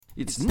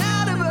It's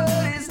not a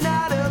bird, it's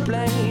not a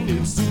plane,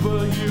 it's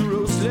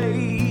Superhero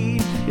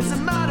Slate. It's a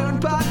modern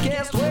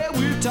podcast where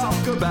we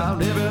talk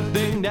about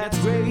everything that's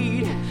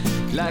great,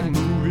 like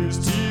movies,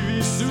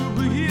 TV,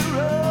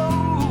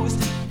 superheroes.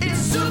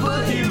 It's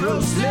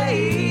Superhero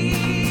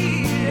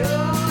Slate.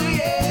 Oh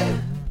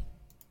yeah.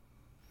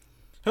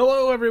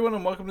 Hello, everyone,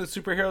 and welcome to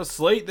Superhero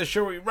Slate, the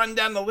show where we run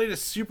down the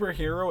latest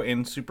superhero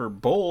and Super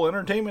Bowl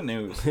entertainment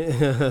news.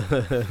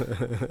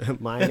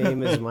 My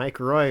name is Mike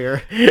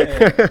Royer.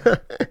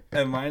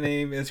 And my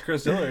name is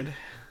Chris Dillard.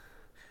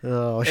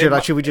 Oh,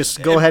 should we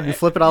just go ahead and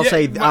flip it? I'll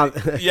say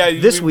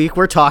this week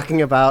we're talking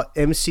about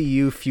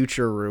MCU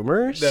future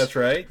rumors. That's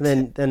right.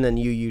 And then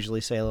you usually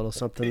say a little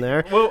something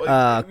there.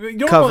 Well,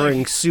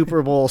 covering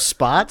Super Bowl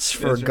spots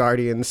for That's right.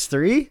 Guardians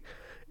 3,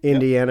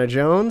 Indiana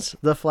Jones,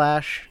 The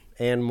Flash,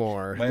 and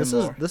more. This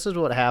is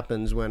what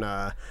happens when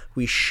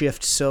we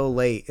shift so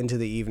late into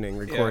the evening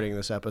recording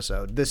this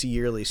episode, this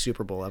yearly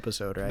Super Bowl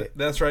episode, right?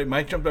 That's right.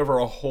 Mike jumped over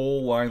a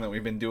whole line that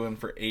we've been doing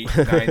for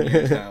 8-9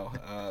 years now.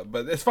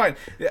 But it's fine.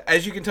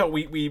 As you can tell,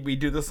 we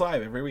do this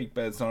live every week,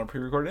 but it's not a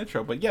pre-recorded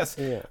intro. But yes,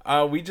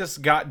 we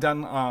just got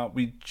done.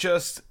 We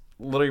just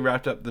literally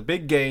wrapped up the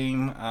big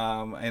game,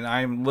 and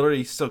I'm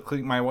literally still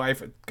cleaning. My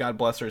wife, God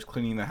bless her, is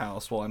cleaning the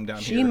house while I'm down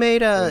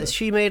here.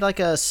 She made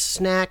like a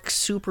snack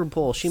Super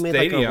Bowl. She made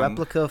like a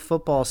replica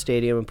football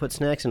stadium and put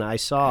snacks in it. I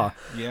saw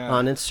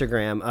on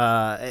Instagram,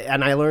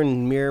 and I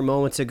learned mere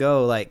moments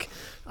ago.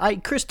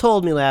 Chris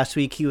told me last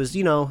week he was,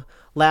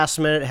 last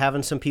minute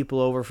having some people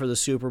over for the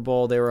Super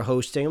Bowl. They were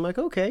hosting. I'm like,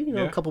 okay,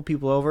 a couple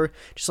people over.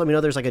 Just let me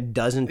know there's like a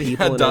dozen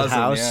people in the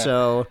house.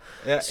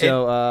 Yeah.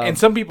 So and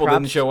some people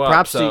didn't show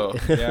up.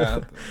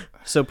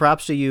 So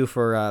props to you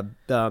for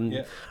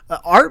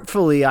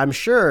artfully, I'm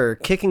sure,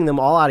 kicking them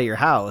all out of your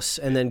house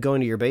and then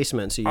going to your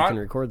basement so you can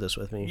record this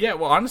with me. Yeah,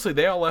 well, honestly,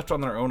 they all left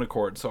on their own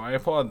accord, so I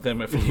applaud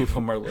them if any of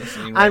them are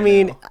listening.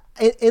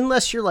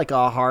 Unless you're like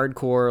a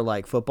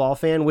hardcore football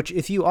fan, which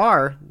if you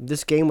are,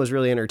 this game was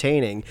really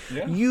entertaining.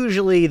 Yeah.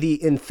 Usually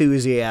the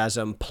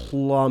enthusiasm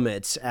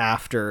plummets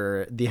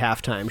after the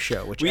halftime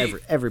show, which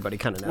everybody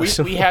kind of knows.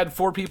 We had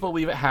 4 people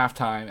leave at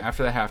halftime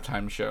after the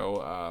halftime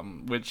show,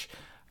 which...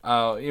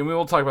 and we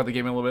will talk about the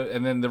game in a little bit,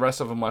 and then the rest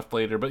of them left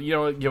later. But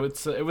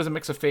it was a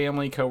mix of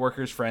family,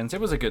 coworkers, friends.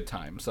 It was a good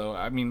time. So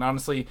I mean,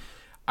 honestly,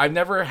 I've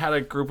never had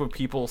a group of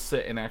people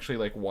sit and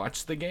actually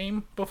watch the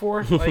game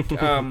before.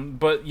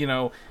 But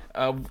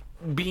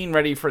being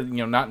ready for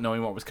not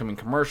knowing what was coming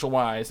commercial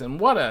wise, and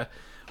what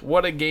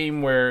a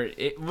game where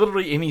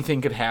literally anything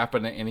could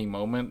happen at any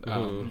moment.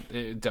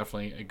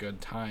 Definitely a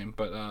good time,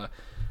 but.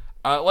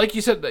 Like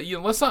you said,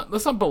 let's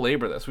not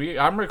belabor this.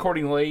 I'm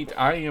recording late.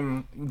 I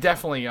am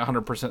definitely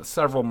 100%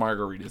 several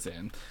margaritas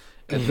in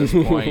at this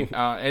point,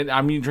 and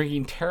I'm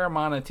drinking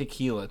Terramana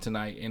tequila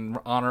tonight in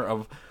honor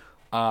of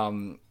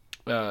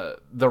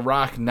The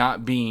Rock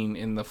not being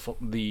in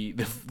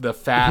the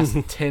Fast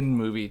 10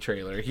 movie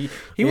trailer. He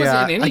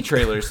wasn't in any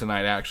trailers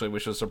tonight, actually,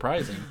 which was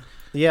surprising.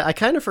 Yeah, I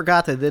kind of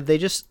forgot that they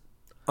just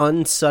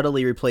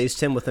unsubtly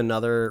replaced him with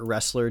another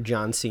wrestler,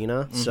 John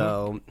Cena.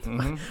 So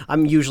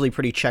I'm usually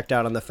pretty checked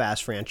out on the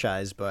Fast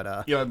franchise,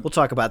 but we'll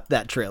talk about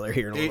that trailer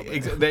here in a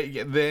little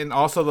bit. Then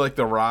also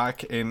The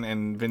Rock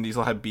and Vin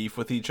Diesel had beef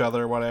with each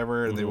other or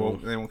whatever, and they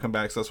won't come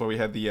back. So that's why we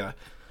had the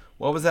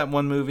what was that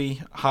one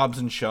movie, Hobbs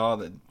and Shaw,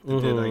 that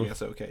did I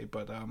guess okay,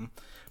 but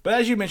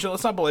as you mentioned,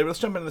 let's not belabor. Let's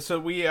jump into this. So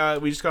we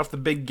just got off the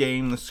big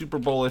game, the Super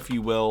Bowl, if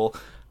you will.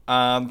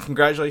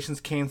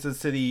 Congratulations, Kansas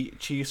City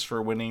Chiefs, for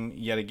winning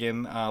yet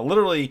again.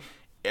 Literally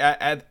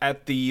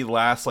at the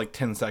last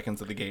 10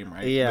 seconds of the game,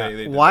 right? Yeah,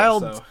 they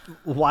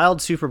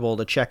wild Super Bowl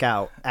to check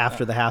out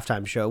after the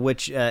halftime show,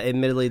 which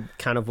admittedly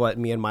kind of what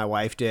me and my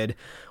wife did.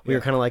 We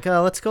were kind of like,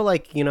 oh, let's go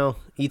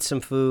eat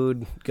some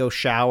food, go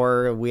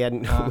shower. We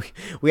hadn't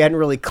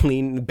really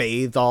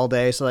bathed all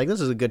day, so this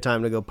is a good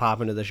time to go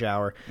pop into the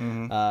shower.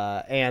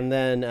 And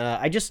then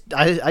I just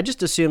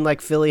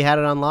assumed Philly had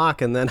it on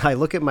lock, and then I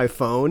look at my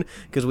phone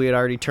because we had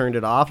already turned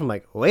it off. I'm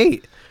like,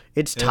 wait.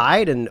 It's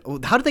tied, and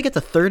how did they get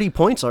to 30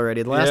 points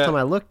already? The last time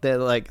I looked, it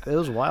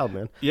was wild,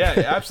 man. Yeah,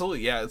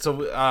 absolutely, yeah.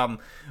 So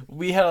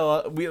we had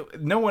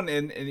no one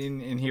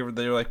in here.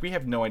 They were like, we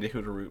have no idea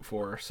who to root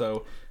for.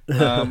 So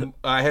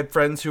I had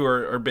friends who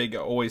are big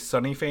Always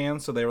Sunny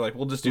fans, so they were like,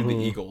 we'll just do the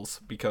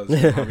Eagles because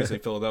obviously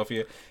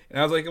Philadelphia. And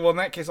I was like, well, in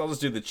that case, I'll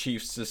just do the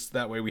Chiefs. Just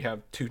that way, we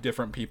have 2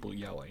 different people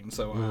yelling.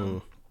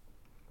 So.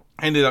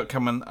 I ended up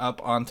coming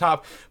up on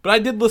top, but I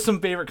did list some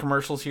favorite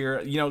commercials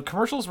here.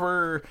 Commercials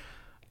were.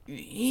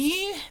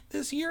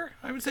 This year,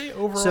 I would say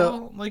overall.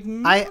 So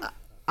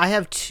I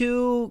have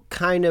 2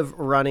 kind of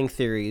running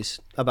theories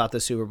about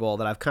the Super Bowl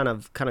that I've kind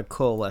of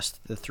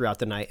coalesced throughout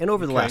the night and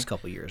over the last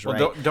couple of years. Right?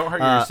 Don't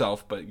hurt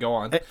yourself, but go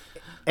on.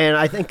 And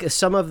I think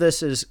some of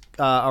this is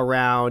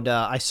around,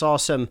 I saw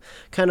some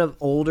kind of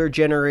older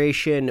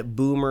generation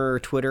boomer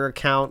Twitter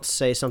accounts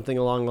say something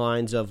along the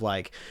lines of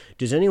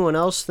does anyone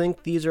else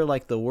think these are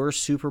the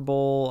worst Super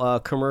Bowl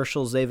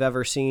commercials they've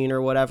ever seen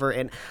or whatever?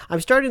 And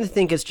I'm starting to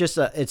think it's just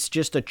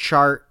a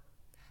chart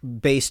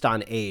based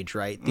on age,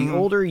 right? The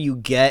older you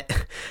get,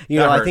 you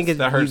That know, I hurts. think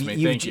That hurts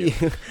me. Thank you.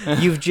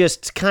 you've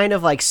just kind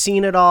of like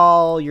seen it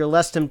all. You're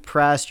less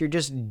impressed. You're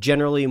just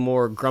generally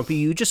more grumpy.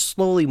 You just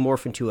slowly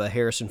morph into a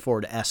Harrison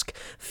Ford-esque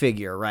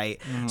figure, right?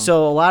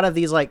 So a lot of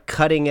these like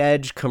cutting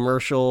edge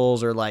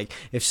commercials, or like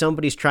if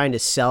somebody's trying to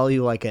sell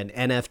you like an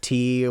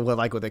NFT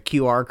with a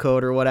QR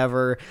code or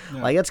whatever,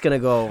 like it's gonna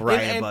go right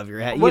And above your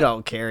head. You what-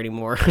 don't care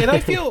anymore. And I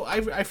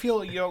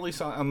feel, you know, at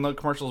least on the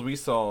commercials we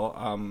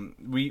saw,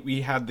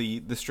 we had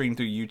the stream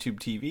through YouTube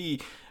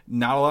TV.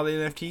 Not a lot of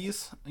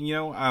NFTs, you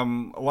know,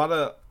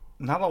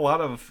 not a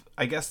lot of.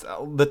 I guess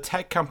the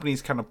tech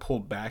companies kind of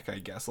pulled back. I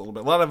guess a little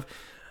bit. A lot of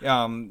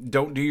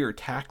don't do your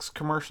tax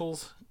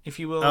commercials, if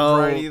you will. A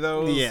variety of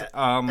those.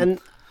 Yeah.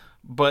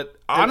 But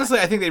honestly,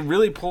 I think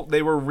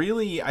they were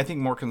really, I think,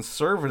 more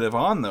conservative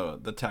on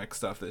the tech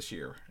stuff this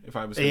year. If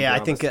I was, gonna be Yeah, I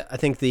honest.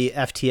 think the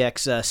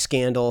FTX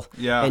scandal,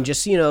 Yeah. and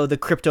just the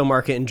crypto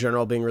market in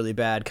general being really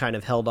bad, kind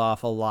of held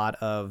off a lot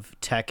of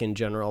tech in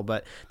general.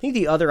 But I think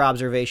the other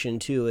observation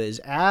too is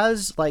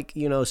as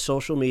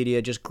social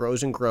media just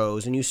grows and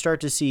grows, and you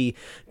start to see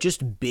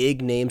just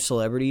big name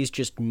celebrities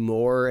just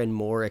more and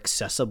more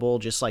accessible,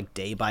 just like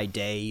day by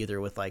day, either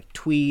with like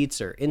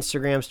tweets or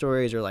Instagram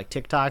stories or like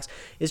TikToks.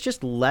 It's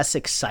just less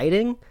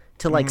exciting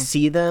to like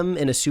see them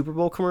in a Super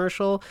Bowl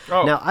commercial.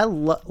 Oh. Now I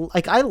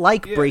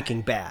like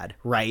Breaking Bad,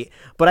 right?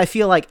 But I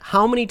feel like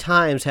how many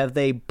times have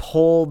they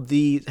pulled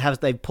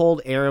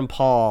Aaron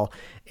Paul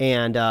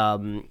and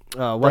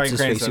what's his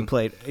face who Cranston.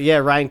 played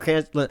Ryan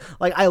Cranston.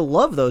 Like I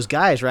love those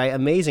guys, right?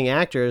 Amazing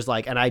actors,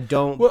 like, and I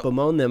don't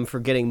bemoan them for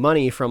getting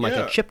money from like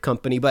Yeah. a chip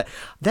company, but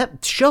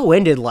that show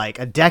ended like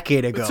a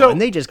decade ago, So- and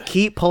they just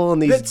keep pulling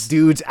these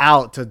dudes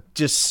out to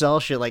just sell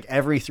shit like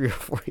every 3 or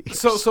 4 years.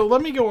 So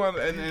let me go on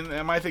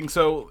and my thing.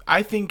 So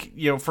I think,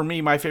 for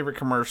me, my favorite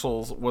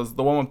commercials was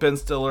the one with Ben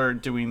Stiller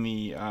doing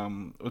the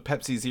with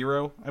Pepsi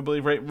Zero, I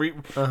believe, right?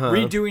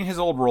 Redoing his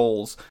old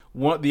roles.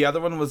 The other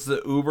one was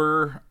the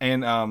Uber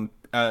and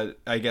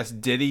I guess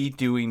Diddy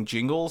doing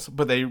jingles,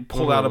 but they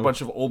pulled out a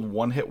bunch of old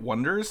one-hit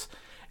wonders.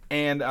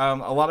 And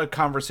a lot of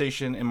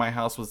conversation in my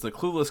house was the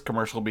Clueless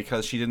commercial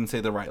because she didn't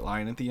say the right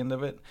line at the end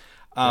of it.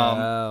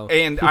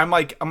 And I'm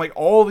like,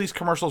 all these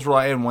commercials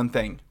rely on one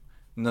thing: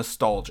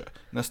 nostalgia.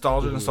 That's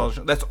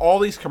all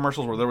these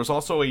commercials were. There was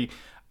also a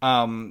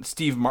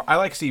I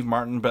like Steve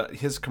Martin, but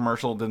his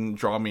commercial didn't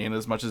draw me in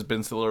as much as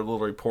Ben Stiller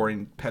literally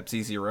pouring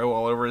Pepsi Zero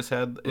all over his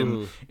head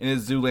in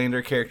his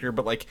Zoolander character.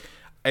 But like,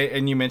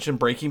 and you mentioned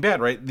Breaking Bad,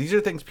 right? These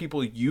are things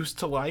people used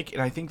to like,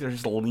 and I think they're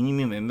just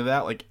leaning into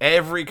that. Like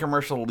every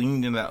commercial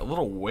leaned into that a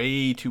little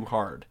way too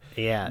hard.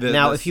 Yeah. Th-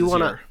 Now, this if you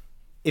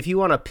year.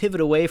 want to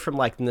pivot away from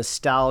like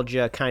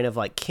nostalgia, kind of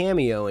like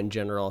cameo in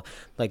general,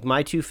 like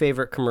my 2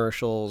 favorite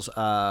commercials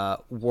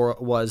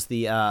was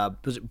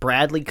it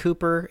Bradley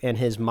Cooper and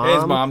his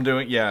mom.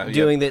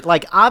 Doing that.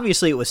 Like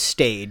obviously it was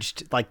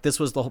staged. Like this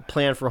was the whole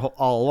plan for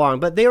all along,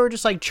 but they were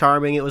just like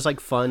charming. It was like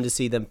fun to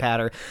see them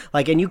patter.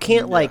 Like, and you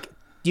can't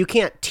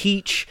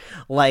teach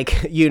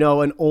like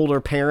an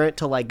older parent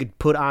to like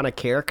put on a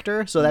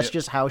character, so that's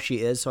just how she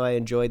is. So I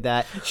enjoyed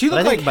that. She But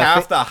I looked think like my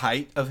half the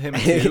height of him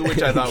too,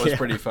 which I thought was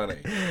pretty funny.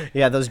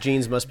 Yeah, those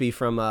genes must be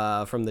from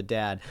the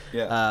dad.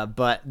 Yeah.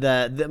 But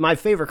my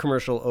favorite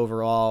commercial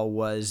overall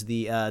was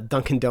the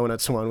Dunkin'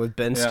 Donuts one with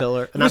Ben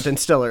Stiller, not Ben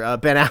Stiller,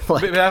 Ben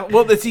Affleck.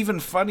 Well, it's even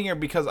funnier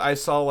because I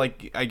saw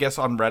I guess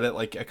on Reddit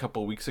like a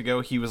couple of weeks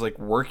ago, he was like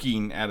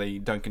working at a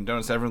Dunkin'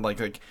 Donuts. Everyone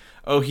like,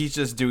 oh, he's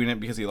just doing it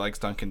because he likes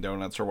Dunkin'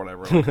 Donuts or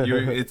whatever.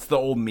 It's the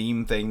old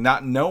meme thing,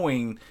 not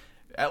knowing,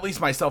 at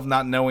least myself,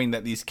 not knowing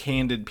that these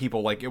candid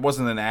people, like it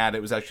wasn't an ad,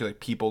 it was actually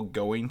like people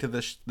going to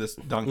this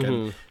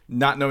Dunkin',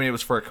 not knowing it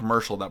was for a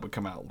commercial that would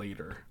come out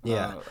later.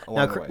 Yeah.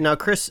 Along the way. Now,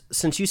 Chris,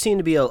 since you seem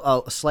to be a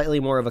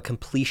slightly more of a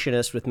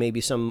completionist with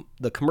maybe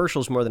the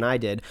commercials more than I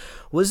did,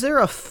 was there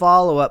a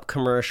follow-up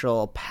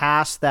commercial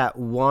past that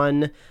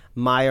one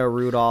Maya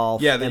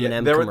Rudolph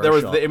M&M there commercial?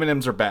 was the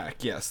M&Ms are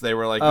back. Yes, they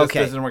were like, this Okay.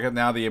 doesn't work out.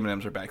 Now the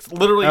M&Ms are back.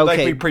 Literally, like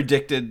Okay. we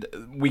predicted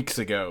weeks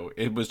ago,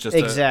 it was just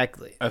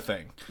Exactly. a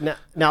thing.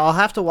 Now I'll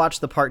have to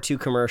watch the part 2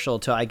 commercial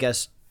to, I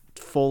guess,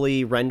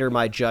 fully render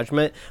my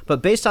judgment.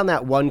 But based on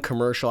that one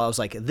commercial, I was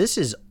like, this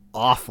is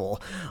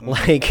awful.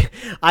 Like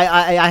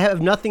I have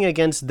nothing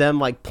against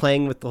them like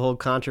playing with the whole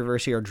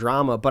controversy or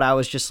drama, but I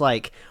was just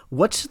like,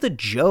 what's the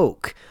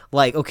joke?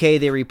 Like, okay,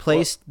 they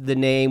replaced the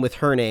name with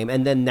her name,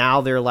 and then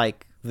now they're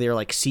like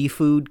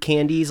seafood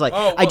candies. Like,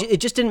 it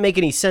just didn't make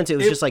any sense. It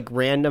was just like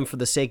random for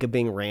the sake of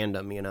being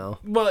random,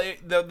 Well,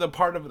 the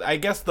part of, I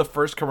guess the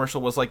first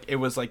commercial was like, it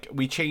was like,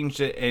 we changed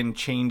it and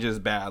change is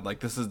bad. Like,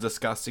 this is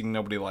disgusting.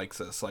 Nobody likes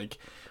this. Like,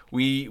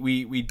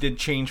 we did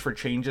change for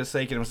change's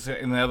sake, and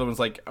the other one's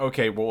like,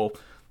 okay, well,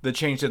 the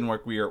change didn't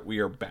work. We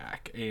are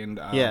back. And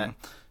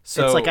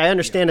so it's like, I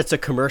understand it's a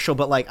commercial,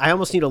 but like I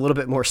almost need a little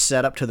bit more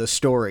setup to the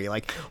story.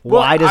 Like,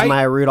 why does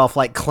Maya Rudolph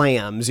like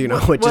clams? It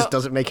just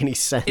doesn't make any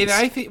sense. And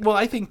I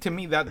think to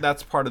me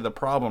that's part of the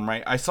problem,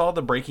 right? I saw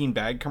the Breaking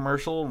Bad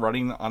commercial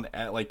running on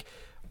like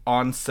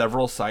on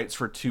several sites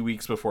for 2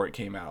 weeks before it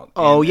came out.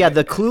 Oh, And yeah,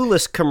 the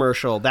Clueless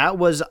commercial. That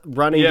was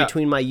running Yeah.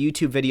 between my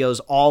YouTube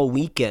videos all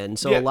weekend.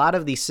 So Yeah. a lot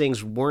of these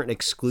things weren't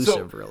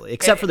exclusive, really,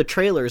 except for the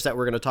trailers that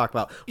we're going to talk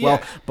about. Well,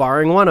 Yeah.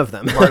 barring one of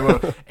them.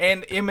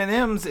 And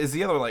M&M's is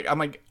the other. Like, I'm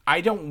like, I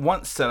don't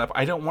want setup.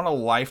 I don't want a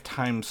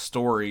lifetime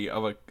story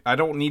of a. I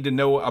don't need to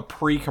know a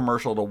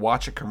pre-commercial to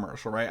watch a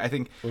commercial, right? I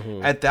think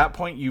at that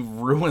point you've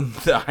ruined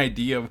the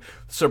idea of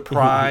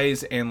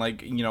surprise and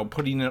like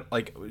putting it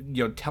like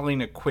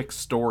telling a quick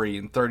story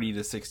in 30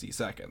 to 60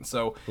 seconds.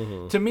 So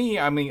to me,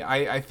 I mean,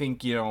 I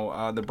think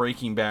the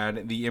Breaking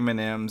Bad, the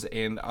M&M's,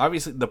 and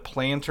obviously the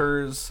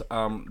Planters,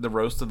 the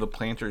roast of the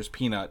Planters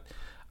peanut.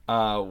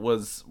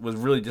 Was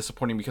really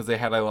disappointing because they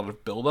had a lot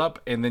of build up,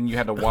 and then you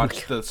had to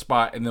watch the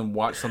spot and then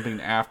watch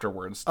something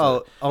afterwards.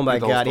 Oh my get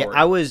the whole God! Yeah,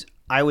 story.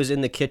 I was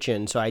in the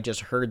kitchen, so I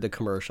just heard the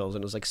commercials,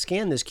 and it was like,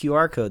 scan this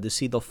QR code to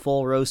see the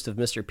full roast of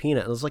Mr.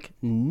 Peanut. And I was like,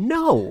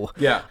 no,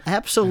 Yeah.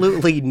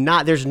 absolutely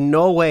not. There's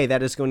no way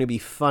that is going to be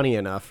funny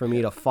enough for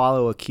me to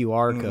follow a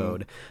QR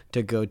code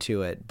to go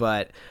to it.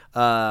 But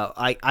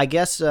I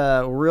guess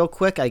real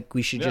quick,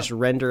 we should just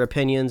render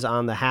opinions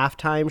on the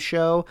halftime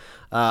show.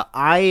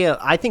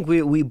 I think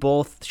we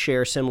both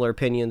share similar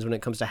opinions when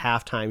it comes to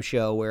halftime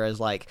show, whereas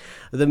like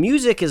the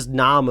music is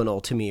nominal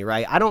to me,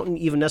 right? I don't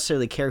even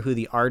necessarily care who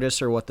the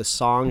artists or what the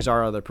songs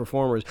are or the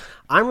performers.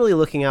 I'm really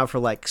looking out for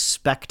like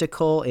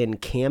spectacle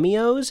and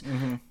cameos.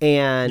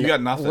 And You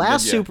got nothing.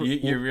 last did you? Super,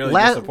 You're really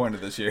la-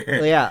 disappointed this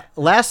year. yeah,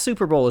 last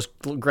Super Bowl was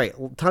great.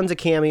 Tons of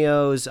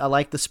cameos. I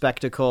like the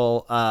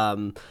spectacle.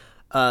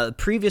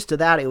 Previous to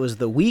that, it was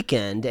The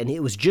Weeknd, and it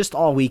was just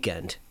all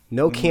Weeknd.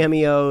 No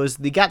cameos.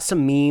 They got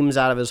some memes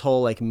out of his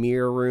whole like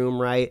mirror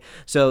room, right?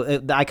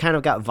 So I kind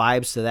of got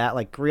vibes to that.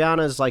 Like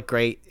Rihanna's like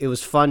great. It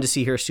was fun to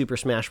see her Super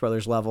Smash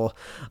Brothers level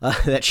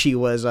that she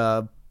was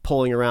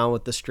pulling around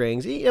with the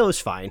strings. It was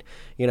fine.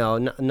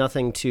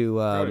 Nothing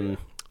to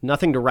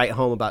nothing to write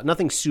home about.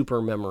 Nothing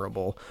super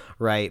memorable,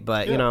 right?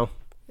 But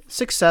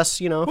success.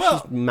 She's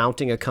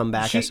mounting a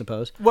comeback, I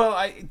suppose.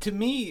 Well, to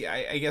me,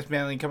 I guess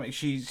Madeline coming.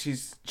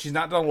 She's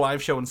not done a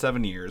live show in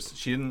 7 years.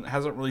 She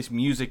hasn't released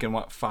music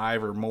in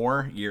 5 or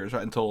more years,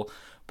 right, until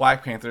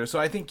Black Panther. So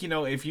I think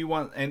if you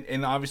want,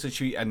 and obviously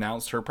she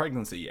announced her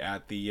pregnancy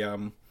at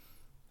the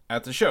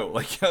show,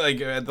 like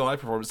at the live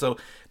performance. So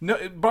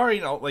no,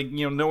 barring all,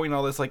 knowing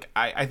all this,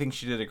 I think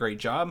she did a great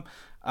job.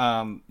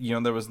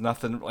 There was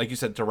nothing, like you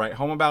said, to write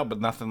home about,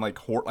 but nothing like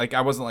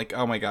I wasn't like,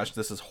 oh my gosh,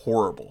 this is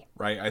horrible,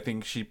 right? I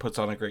think she puts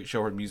on a great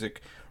show. Her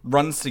music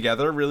runs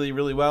together really,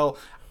 really well.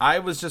 I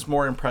was just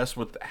more impressed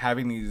with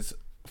having these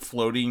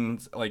floating,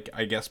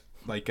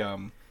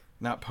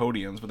 not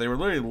podiums, but they were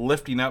literally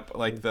lifting up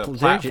like the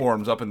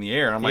platforms up in the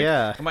air. I'm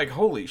like,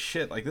 holy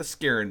shit, like this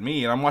scaring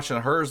me. And I'm watching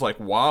hers like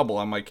wobble.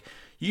 I'm like,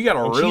 you got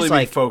to really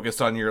be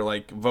focused on your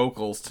like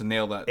vocals to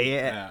nail that.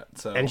 Yeah.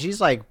 So. And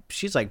she's like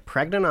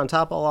pregnant on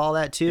top of all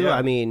that too. Yeah.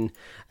 I mean,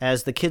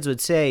 as the kids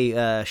would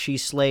say, she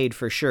slayed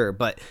for sure.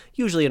 But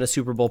usually in a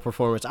Super Bowl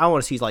performance, I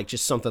want to see like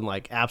just something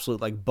like absolute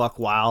like buck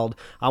wild.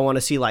 I want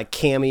to see like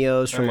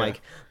cameos from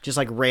like just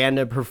like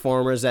random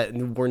performers that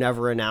were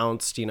never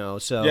announced.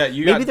 So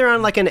maybe they're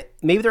on like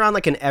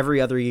an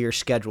every other year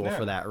schedule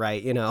for that,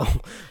 right?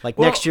 Like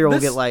next year we'll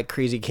get like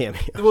crazy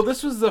cameos. Well,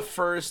 this was the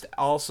first,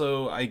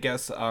 also I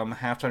guess,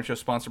 halftime show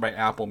sponsored by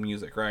Apple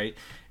Music, right?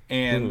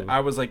 And I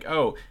was like,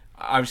 oh,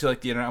 obviously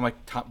like the internet, I'm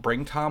like,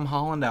 bring Tom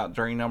Holland out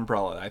during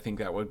Umbrella. I think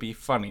that would be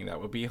funny.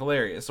 That would be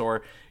hilarious.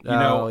 Or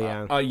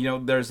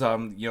there's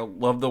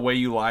Love the Way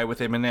You Lie with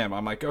Eminem.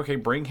 I'm like, okay,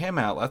 bring him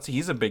out.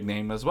 He's a big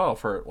name as well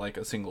for like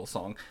a single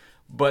song.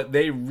 But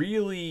they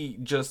really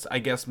just, I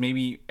guess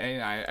maybe,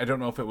 I don't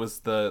know if it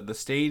was the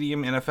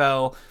stadium,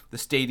 NFL, the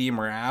stadium,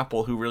 or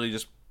Apple, who really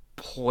just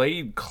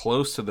played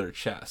close to their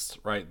chest,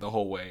 right, the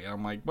whole way. And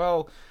I'm like,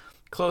 well,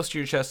 close to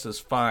your chest is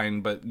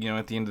fine, but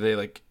at the end of the day,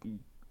 like,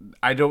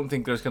 I don't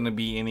think there's going to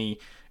be any,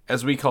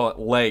 as we call it,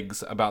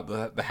 legs about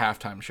the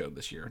halftime show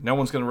this year. No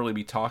one's going to really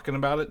be talking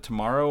about it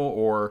tomorrow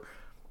or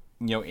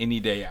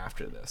any day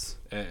after this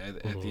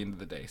at the end of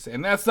the day.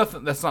 And that's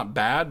not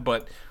bad,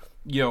 but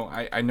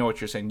I know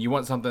what you're saying. You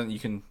want something that you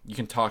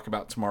can talk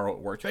about tomorrow at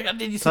work. You're like,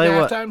 did you see the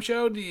halftime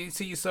show? Did you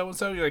see so and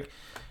so? You're like,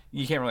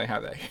 you can't really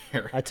have that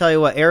here. I tell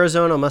you what,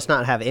 Arizona must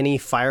not have any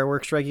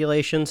fireworks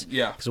regulations.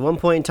 Yeah. Because at one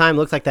point in time, it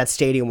looked like that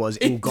stadium was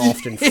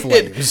engulfed in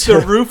flames. The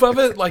roof of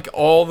it, like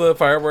all the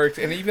fireworks,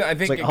 and even I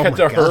think it cut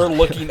to her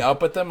looking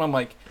up at them. I'm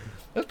like,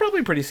 that's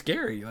probably pretty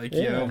scary. Like,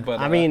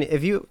 but I mean,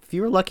 if you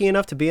were lucky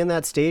enough to be in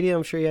that stadium,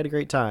 I'm sure you had a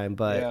great time.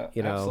 But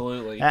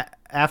absolutely.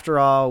 After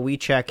all, we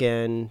check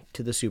in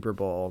to the Super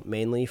Bowl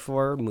mainly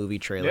for movie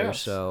trailers.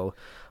 Yes. So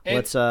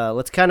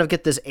let's kind of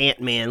get this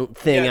Ant-Man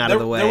thing out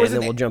of the way, and then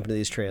we'll jump into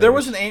these trailers. There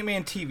was an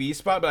Ant-Man TV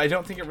spot, but I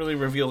don't think it really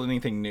revealed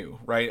anything new,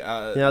 right?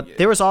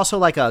 There was also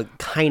like a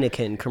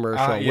Heineken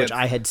commercial, which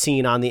I had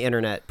seen on the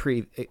internet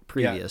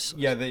previous.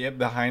 Yeah,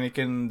 the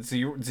Heineken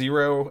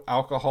zero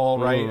alcohol,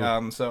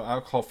 right? So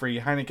alcohol-free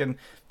Heineken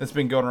that's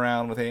been going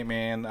around with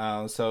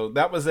Ant-Man. So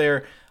that was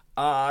there.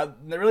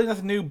 Really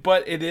nothing new,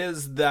 but it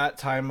is that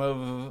time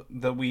of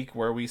the week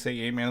where we say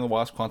Ant-Man and the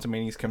Wasp: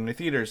 Quantumania is coming to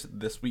theaters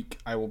this week.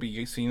 I will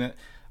be seeing it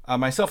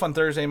myself on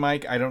Thursday,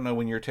 Mike. I don't know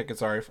when your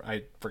tickets are.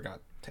 I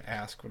forgot to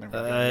ask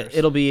whenever.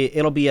 It'll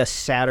be a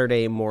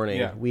Saturday morning.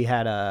 Yeah. We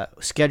had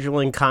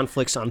scheduling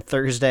conflicts on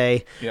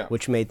Thursday, Yeah.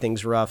 which made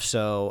things rough.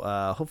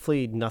 So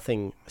hopefully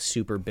nothing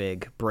super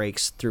big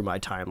breaks through my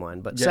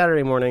timeline. But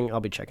Saturday morning, I'll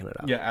be checking it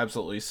out. Yeah,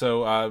 absolutely.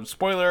 So,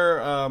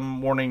 spoiler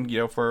warning,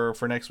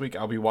 for next week,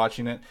 I'll be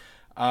watching it,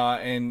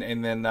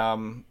 and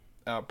then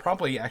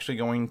probably actually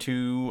going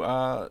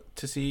to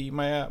see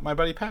my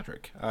buddy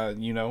Patrick.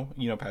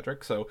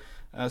 Patrick. So,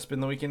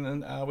 spend the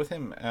weekend with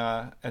him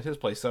at his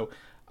place. So,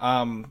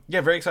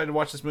 very excited to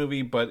watch this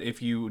movie. But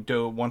if you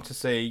don't want to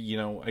say,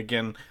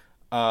 again,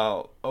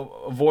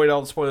 avoid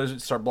all the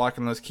spoilers, start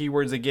blocking those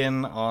keywords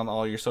again on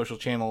all your social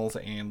channels,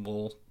 and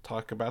we'll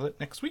talk about it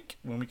next week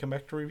when we come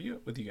back to review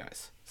it with you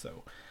guys.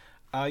 So,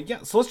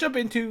 so let's jump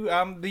into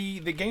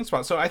the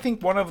GameSpot. So I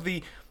think one of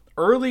the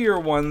earlier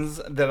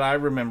ones that I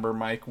remember,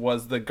 Mike,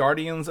 was the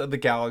Guardians of the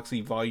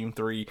Galaxy Volume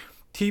 3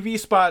 TV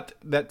spot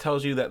that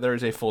tells you that there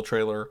is a full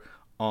trailer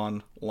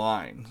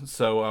online.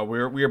 So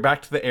we're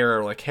back to the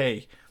era like,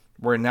 hey,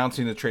 we're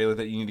announcing the trailer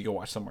that you need to go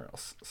watch somewhere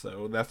else.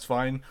 So that's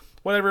fine.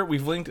 Whatever.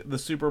 We've linked the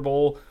Super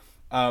Bowl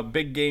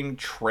big game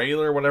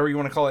trailer, whatever you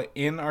want to call it,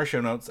 in our show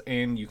notes,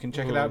 and you can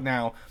check it out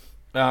now.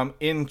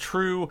 In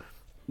true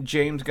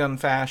James Gunn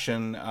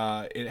fashion,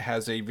 it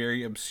has a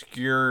very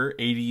obscure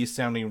 80s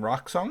sounding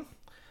rock song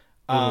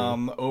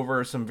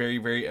over some very,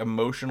 very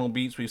emotional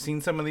beats. We've seen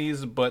some of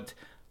these, but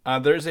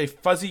there's a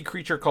fuzzy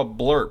creature called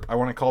Blurp. I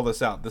want to call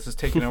this out. This is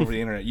taking over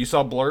the internet. You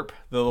saw Blurp,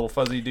 the little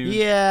fuzzy dude?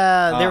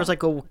 Yeah, there was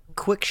like a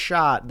quick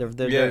shot.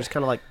 They're just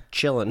kind of like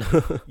chilling.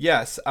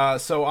 Yes.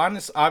 So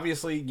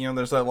obviously,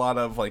 there's a lot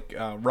of like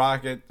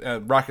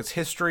Rocket's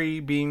history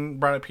being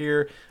brought up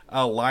here.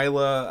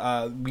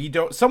 Lila,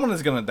 someone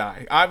is gonna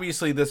die.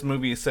 Obviously, this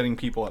movie is setting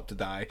people up to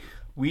die.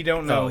 We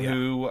don't know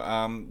who.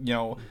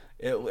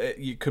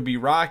 It could be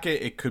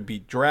Rocket. It could be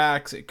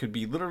Drax. It could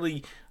be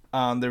literally.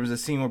 There was a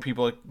scene where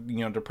people,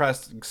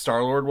 depressed.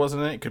 Star-Lord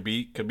wasn't it? It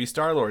could be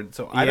Star-Lord.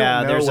 So I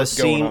don't know what's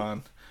going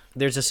on.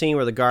 There's a scene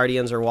where the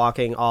Guardians are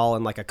walking all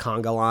in like a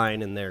conga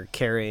line, and they're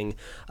carrying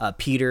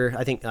Peter.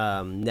 I think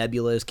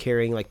Nebula is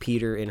carrying like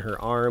Peter in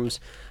her arms.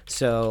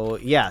 So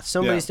yeah,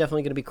 somebody's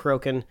definitely going to be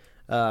croaking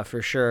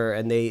for sure,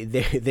 and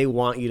they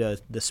want you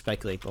to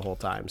speculate the whole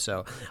time.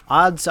 So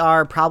odds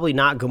are probably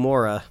not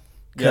Gamora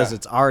because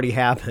it's already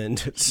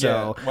happened.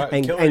 So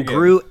and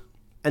Groot.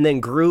 And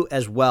then Groot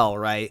as well,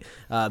 right?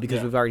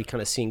 Because we've already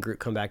kind of seen Groot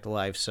come back to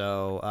life.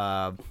 So,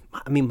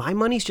 my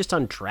money's just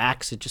on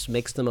Drax. It just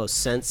makes the most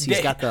sense.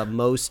 He's got the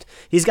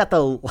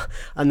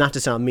not to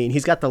sound mean,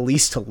 he's got the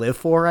least to live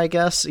for, I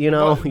guess. He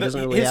doesn't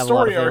really have a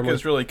lot of his story arc family.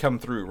 has really come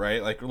through,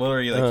 right? Like,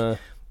 literally,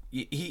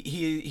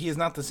 he is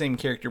not the same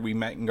character we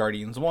met in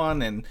Guardians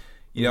 1, and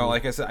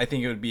like I said, I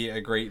think it would be a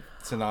great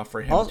send-off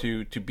for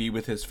him to be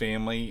with his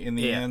family in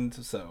the end.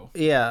 So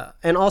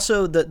and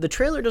also the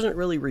trailer doesn't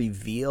really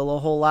reveal a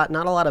whole lot.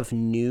 Not a lot of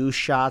new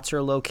shots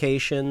or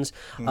locations,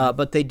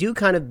 but they do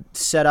kind of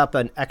set up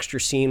an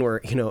extra scene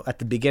where at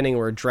the beginning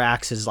where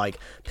Drax is like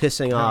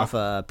pissing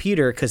off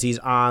Peter because he's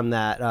on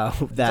that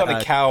on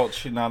a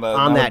couch, not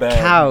that bed.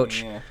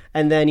 couch, Yeah.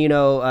 and then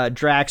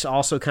Drax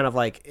also kind of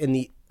like in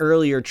the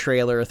earlier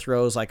trailer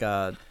throws like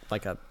a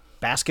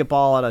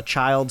basketball at a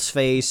child's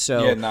face,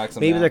 so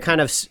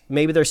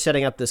maybe they're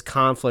setting up this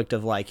conflict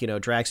of like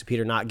Drax and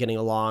Peter not getting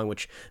along,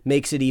 which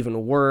makes it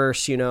even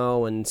worse,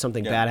 and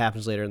something bad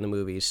happens later in the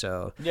movie.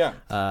 So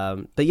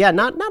but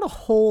not a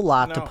whole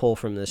lot to pull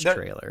from this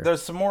trailer.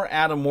 There's some more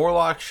Adam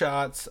Warlock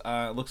shots.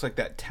 It looks like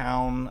that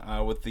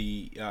town with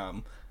the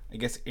I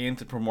guess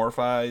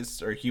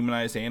anthropomorphized or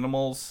humanized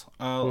animals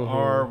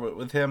are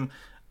with him.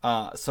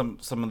 Some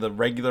of the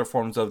regular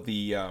forms of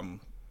the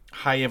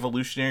high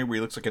evolutionary where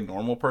he looks like a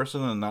normal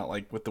person and not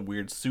like with the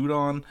weird suit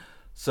on.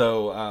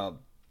 So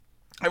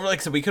like I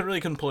said, we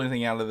couldn't pull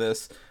anything out of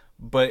this,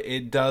 but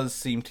it does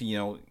seem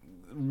to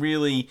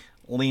really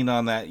lean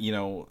on that.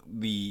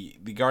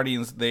 The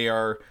Guardians, they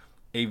are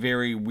a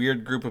very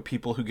weird group of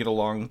people who get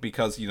along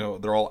because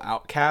they're all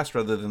outcast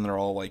rather than they're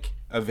all like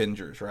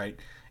Avengers, right?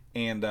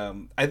 And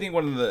I think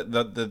one of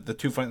the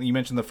two funny, you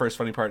mentioned the first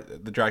funny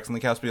part, the Drax and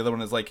the couch, but the other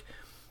one is like,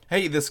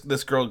 hey, this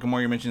girl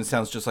Gamora you mentioned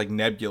sounds just like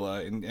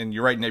Nebula, and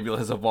you're right, Nebula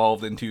has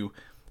evolved into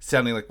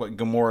sounding like what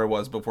Gamora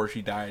was before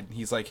she died. And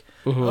he's like,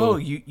 oh,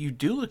 you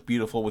do look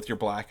beautiful with your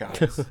black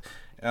eyes.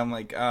 And I'm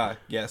like,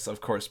 yes, of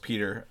course,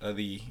 Peter,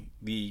 the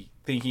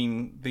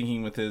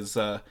thinking with his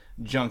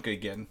junk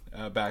again,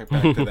 back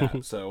to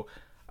that. So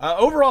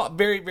overall,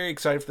 very, very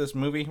excited for this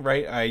movie,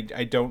 right?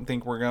 I don't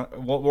think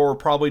we'll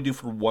probably do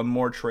for one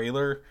more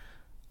trailer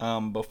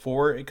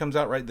before it comes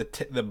out, right?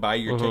 The buy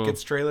your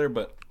tickets trailer,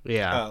 but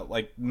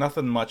like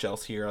nothing much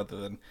else here other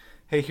than,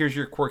 hey, here's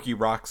your quirky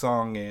rock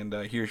song, and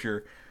here's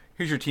your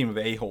team of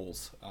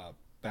a-holes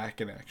back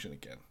in action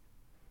again.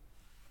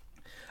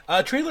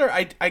 Trailer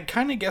I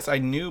kind of guess I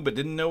knew but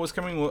didn't know was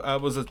coming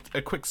was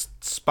a quick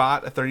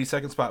spot, a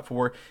 30-second spot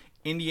for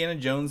Indiana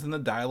Jones and the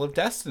Dial of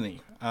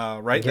Destiny.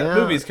 Right? Yeah. That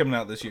movie's coming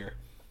out this year.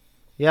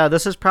 Yeah,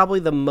 this is probably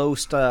the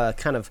most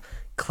kind of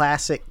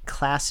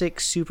classic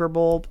Super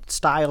Bowl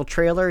style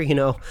trailer,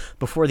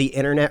 before the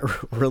internet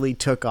really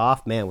took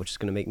off, man, which is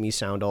going to make me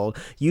sound old.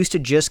 You used to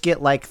just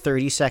get like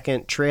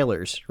 30-second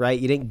trailers, right?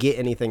 You didn't get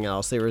anything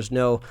else. There was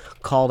no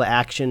call to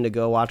action to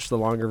go watch the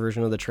longer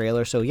version of the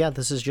trailer. So yeah,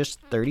 this is just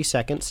 30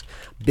 seconds.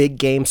 Big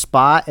game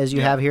spot, as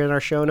you have here in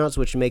our show notes,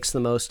 which makes the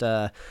most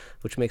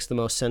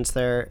sense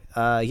there.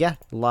 A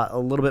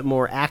little bit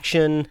more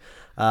action.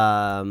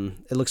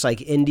 It looks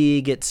like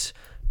Indy gets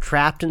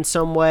trapped in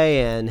some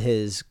way, and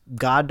his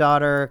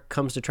goddaughter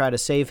comes to try to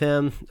save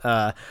him.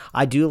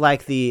 I do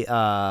like the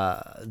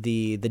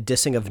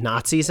dissing of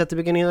Nazis at the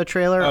beginning of the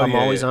trailer. I'm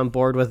always on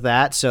board with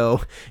that.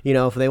 So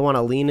if they want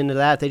to lean into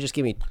that, if they just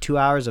give me 2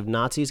 hours of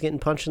Nazis getting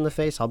punched in the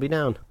face, I'll be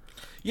down.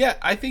 Yeah,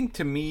 I think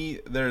to me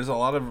there's a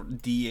lot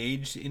of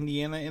de-aged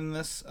Indiana in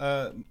this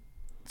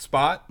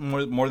spot,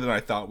 more than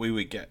I thought we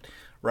would get.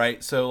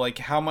 Right, so like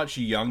how much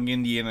young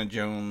Indiana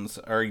Jones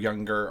or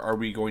younger are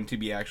we going to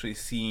be actually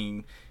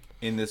seeing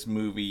in this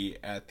movie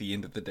at the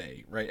end of the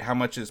day, right? How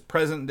much is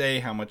present day?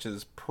 How much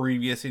is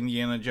previous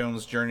Indiana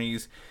Jones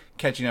journeys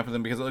catching up with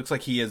him? Because it looks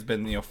like he has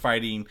been,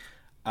 fighting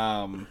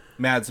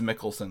Mads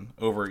Mikkelsen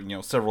over,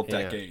 several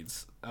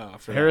decades.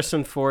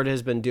 Harrison Ford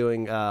has been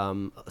doing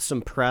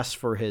some press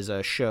for his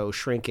show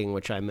Shrinking,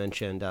 which I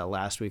mentioned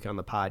last week on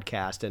the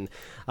podcast, and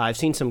I've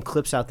seen some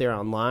clips out there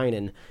online,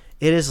 and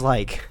it is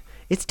like,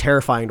 it's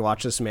terrifying to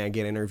watch this man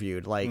get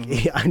interviewed. Like,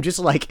 I'm just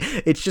like,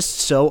 it's just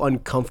so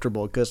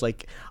uncomfortable because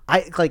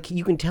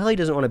you can tell he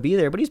doesn't want to be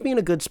there, but he's being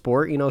a good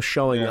sport,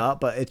 showing up.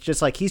 But it's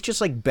just like, he's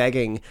just like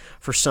begging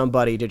for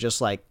somebody to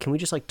just like, can we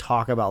just like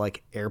talk about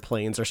like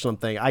airplanes or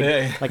something?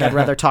 I'd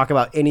rather talk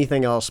about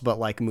anything else but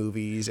like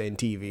movies and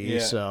TV. Yeah.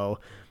 So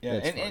yeah,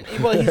 and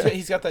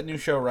he's got that new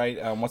show,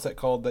 right? What's that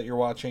called that you're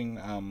watching?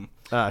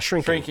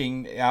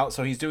 Shrinking out.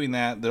 So he's doing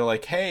that. They're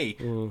like, hey,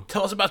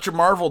 tell us about your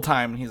Marvel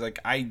time. And he's like,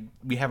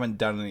 we haven't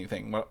done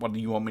anything. What do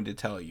you want me to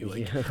tell you?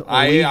 Like,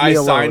 I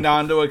signed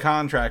on to a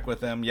contract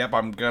with them. Yep,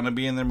 I'm gonna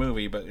be in their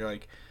movie. But you're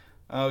like,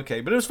 okay.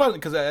 But it was fun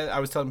because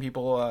I was telling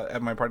people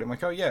at my party, I'm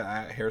like, oh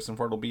yeah, Harrison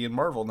Ford will be in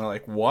Marvel, and they're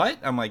like, what?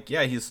 I'm like,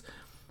 yeah, he's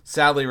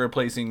sadly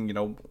replacing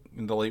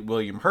the late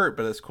William Hurt,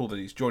 but it's cool that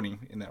he's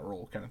joining in that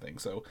role, kind of thing.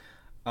 So.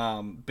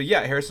 But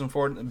yeah, Harrison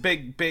Ford,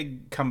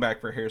 big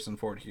comeback for Harrison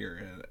Ford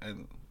here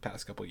in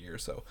past couple of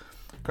years. So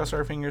cross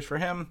our fingers for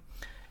him.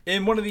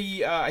 In one of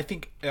the, I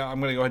think I'm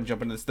going to go ahead and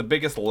jump into this. The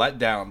biggest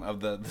letdown of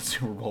the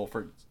Super Bowl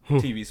for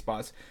TV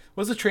spots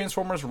was the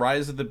Transformers: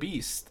 Rise of the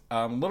Beast.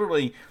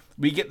 Literally,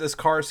 we get this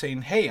car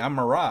saying, "Hey, I'm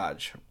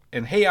Mirage,"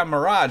 and "Hey, I'm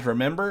Mirage."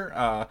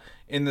 Remember,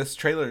 in this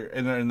trailer,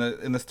 in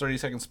this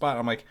 30-second spot,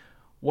 I'm like,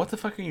 what the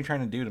fuck are you trying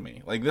to do to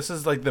me? Like, this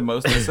is like the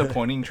most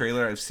disappointing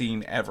trailer I've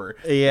seen ever.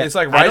 Yeah, it's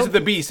like Rise of the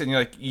Beast, and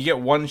you get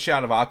one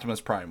shot of Optimus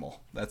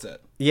Primal. That's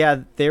it. Yeah,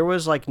 there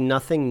was like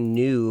nothing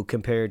new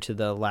compared to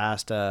the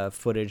last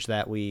footage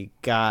that we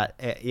got.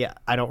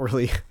 I don't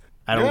get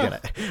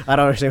it. I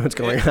don't understand what's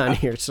going on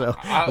here. So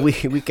I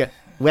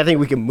think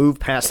we can move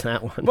past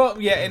that one.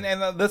 Well, yeah,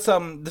 and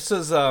this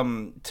is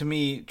to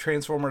me,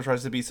 Transformers: Rise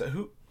of the Beast.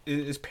 Who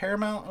is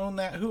Paramount own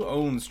that? Who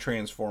owns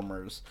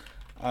Transformers?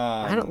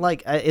 I don't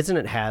like. Isn't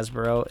it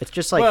Hasbro? It's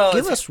just like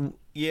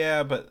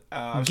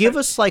give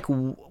us like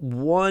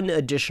one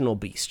additional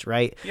beast,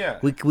 right? Yeah.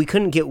 We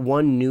couldn't get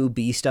one new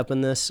beast up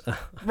in this.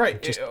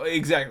 Right.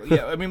 Exactly.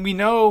 Yeah. I mean, we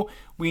know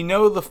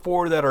the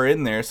four that are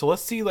in there, so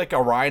let's see like a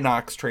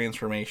Rhinox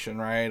transformation,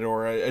 right,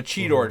 or a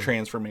Cheetor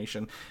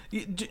transformation.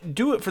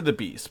 Do it for the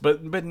beast,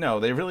 but no,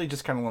 they really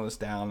just kind of let us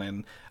down.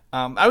 And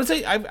I would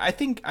say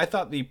I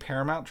thought the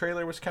Paramount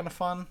trailer was kind of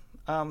fun.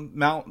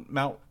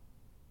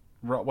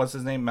 What's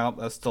his name? Mount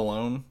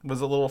Stallone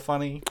was a little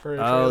funny for a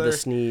trailer. Oh, the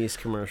sneeze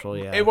commercial,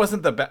 yeah. It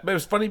wasn't the best, but it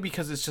was funny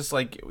because it's just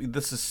like,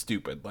 this is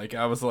stupid. Like,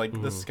 I was like,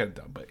 this is kind of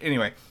dumb. But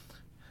anyway,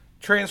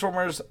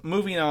 Transformers,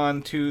 moving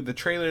on to the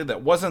trailer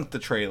that wasn't the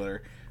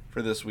trailer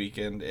for this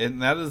weekend,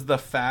 and that is the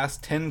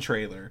Fast 10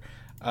 trailer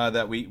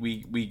that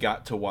we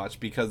got to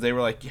watch, because they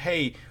were like,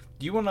 hey,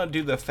 do you want to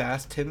do the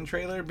Fast 10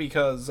 trailer?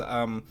 Because we're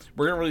going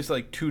to release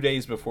like 2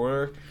 days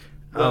before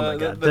oh my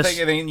god! The thing,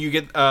 and then you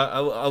get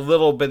a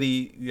little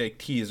bitty like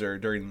teaser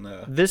during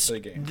the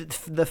game.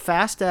 The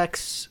Fast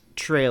X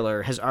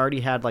trailer has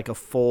already had like a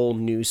full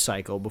news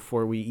cycle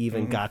before we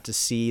even got to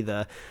see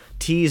the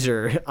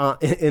teaser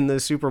in the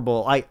Super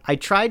Bowl. I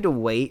tried to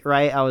wait,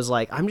 right? I was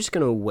like, I'm just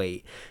gonna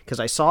wait, because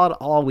I saw it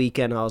all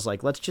weekend. I was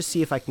like, let's just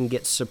see if I can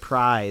get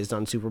surprised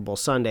on Super Bowl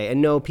Sunday.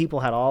 And no, people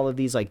had all of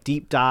these like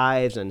deep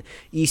dives and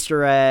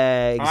Easter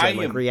eggs and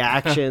like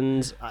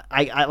reactions.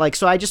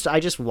 So I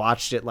just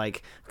watched it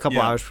like a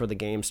couple hours before the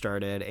game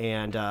started.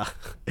 And I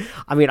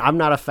mean, I'm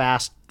not a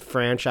Fast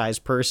franchise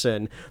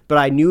person, but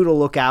I knew to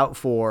look out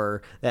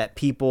for that.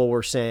 People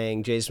were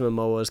saying Jason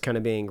Momoa was kind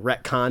of being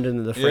retconned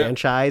into the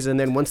franchise, and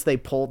then once they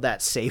pulled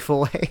that safe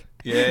away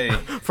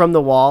from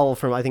the wall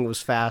from, I think it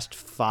was Fast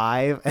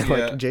 5, and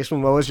like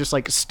Jason Momoa was just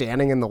like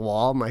standing in the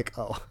wall, I'm like,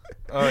 oh.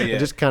 Oh yeah. I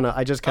just kind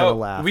of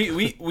laughed.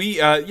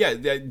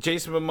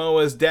 Jason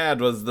Momoa's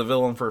dad was the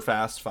villain for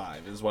Fast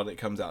Five, is what it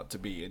comes out to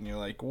be, and you're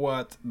like,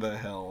 what the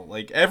hell?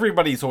 Like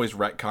everybody's always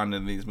retconned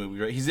in these movies,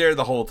 right? He's there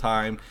the whole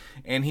time,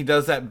 and he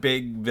does that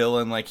big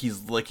villain like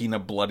he's licking a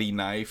bloody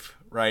knife,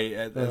 right?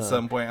 At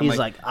some point, he's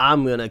like,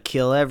 I'm gonna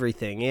kill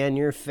everything and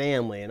your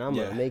family, and I'm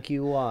gonna make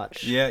you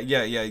watch. Yeah.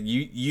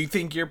 You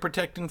think you're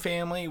protecting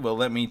family? Well,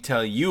 let me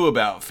tell you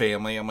about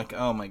family. I'm like,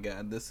 oh my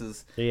god, this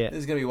is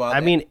gonna be wild. I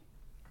mean,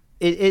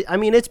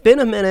 it's been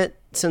a minute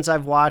since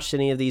I've watched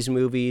any of these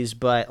movies,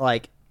 but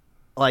like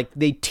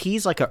they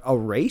tease like a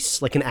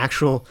race, like an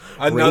actual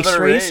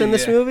race in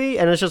this movie,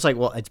 and it's just like,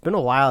 well, it's been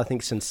a while I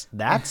think since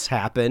that's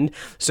happened.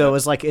 So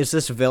it's like, is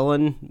this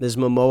villain, is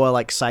Momoa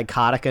like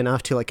psychotic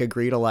enough to like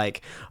agree to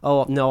like,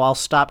 oh no, I'll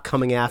stop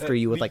coming after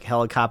you with like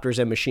helicopters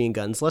and machine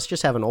guns. Let's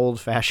just have an old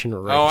fashioned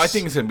race. Oh, I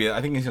think he's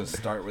gonna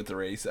start with the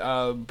race.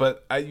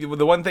 But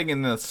the one thing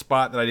in the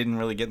spot that I didn't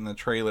really get in the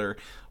trailer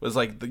was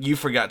like, you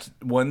forgot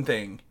one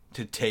thing.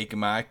 To take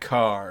my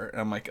car.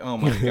 I'm like, oh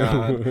my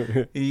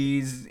god.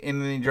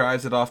 And then he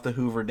drives it off the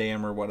Hoover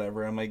Dam or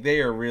whatever. I'm like, they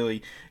are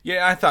really,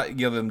 I thought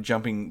them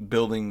jumping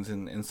buildings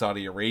in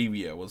Saudi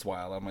Arabia was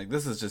wild. I'm like,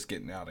 this is just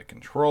getting out of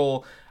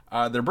control.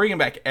 They're bringing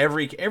back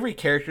every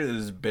character that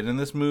has been in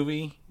this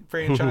movie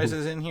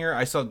franchises in here.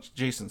 I saw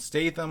Jason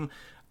Statham.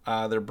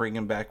 They're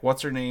bringing back,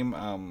 what's her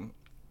name?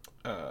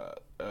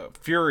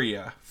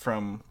 Furia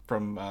from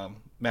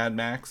Mad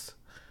Max.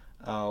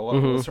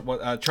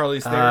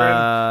 Charlize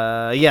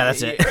Theron. Yeah,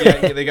 that's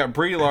it. They got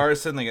Brie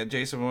Larson. They got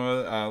Jason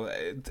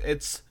Momoa.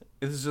 This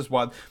is just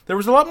wild. There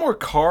was a lot more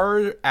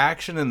car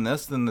action in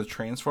this than the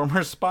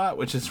Transformers spot,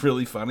 which is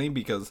really funny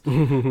because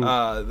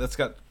that's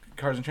got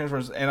cars and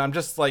Transformers. And I'm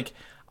just like,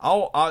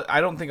 I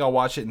don't think I'll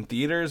watch it in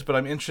theaters, but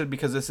I'm interested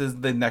because this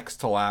is the next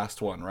to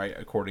last one, right?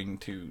 According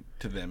to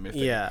them, if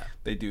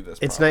they do this,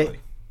 it's properly. nice.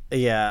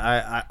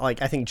 Yeah,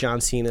 I think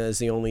John Cena is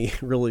the only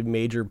really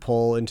major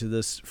pull into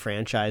this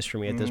franchise for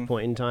me at this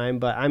point in time.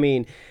 But I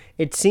mean,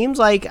 it seems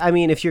like,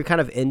 if you're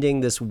kind of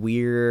ending this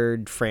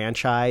weird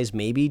franchise,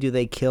 maybe do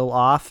they kill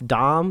off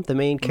Dom, the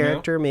main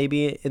character,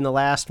 maybe in the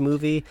last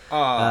movie?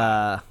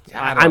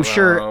 I'm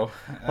sure.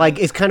 Like,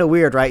 it's kind of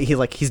weird, right?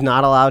 He's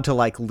not allowed to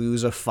like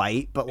lose a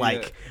fight, but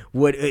like,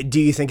 do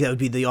you think that would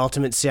be the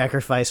ultimate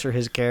sacrifice for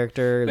his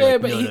character? Yeah,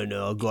 like, but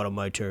no, I'll go on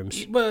my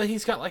terms. But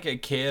he's got like a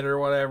kid or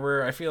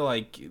whatever. I feel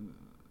like,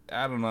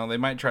 I don't know. They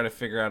might try to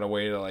figure out a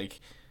way to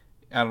like,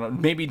 I don't know.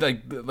 Maybe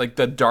like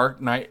the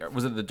Dark Knight,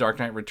 was it the Dark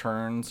Knight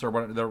Returns or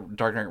what? The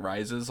Dark Knight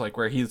Rises, like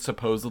where he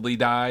supposedly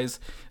dies,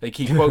 like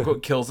he quote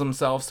unquote kills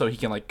himself so he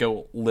can like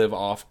go live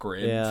off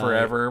grid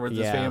forever with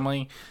his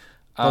family.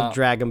 They'll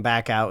drag him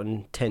back out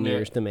in 10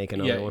 years to make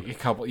another one. A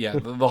couple. Yeah,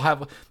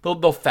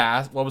 they'll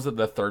fast. What was it?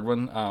 The third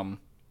one,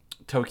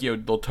 Tokyo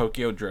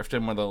Drift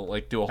him, where they'll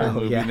like do a whole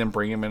movie and then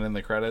bring him in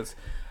the credits.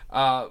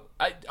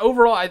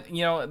 Overall,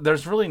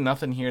 there's really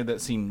nothing here that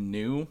seemed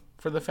new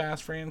for the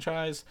Fast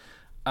franchise.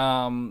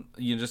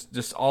 You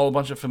just all a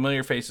bunch of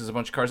familiar faces, a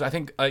bunch of cars. I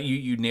think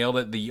you nailed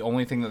it. The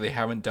only thing that they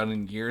haven't done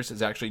in years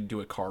is actually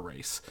do a car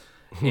race,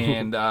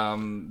 and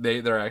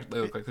they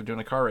look like they're doing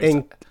a car race.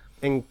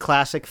 In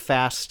classic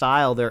Fast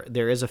style,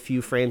 there is a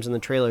few frames in the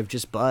trailer of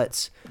just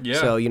butts. Yeah.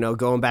 So,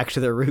 going back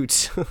to their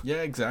roots.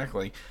 Yeah,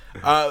 exactly.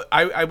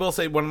 I will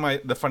say one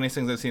of the funniest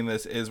things I've seen in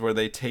this is where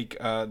they take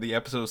the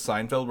episode of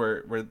Seinfeld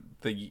where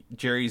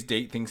Jerry's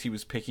date thinks he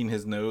was picking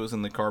his nose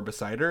in the car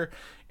beside her,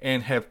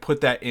 and have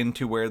put that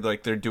into where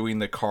like they're doing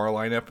the car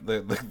lineup,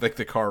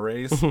 the car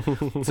race.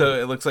 So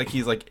it looks like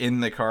he's like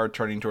in the car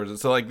turning towards it.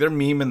 So like they're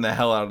memeing the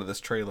hell out of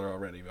this trailer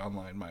already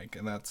online, Mike,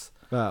 and that's.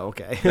 Oh,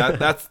 okay.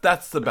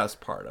 that's the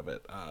best part of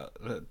it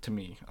to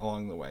me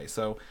along the way.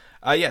 So,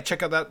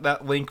 check out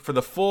that link for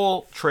the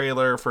full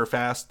trailer for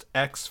Fast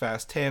X,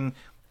 Fast 10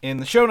 in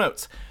the show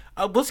notes.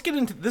 Let's get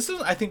into this.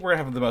 I think we're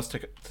gonna have the most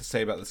to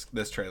say about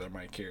this trailer,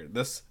 Mike. Here,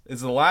 this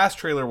is the last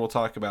trailer we'll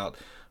talk about,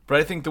 but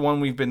I think the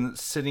one we've been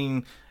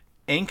sitting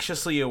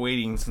anxiously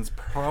awaiting since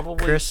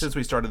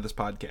we started this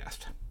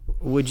podcast.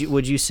 Would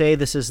you say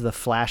this is the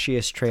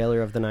flashiest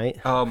trailer of the night?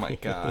 Oh my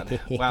god!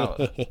 Wow,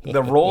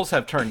 the roles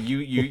have turned.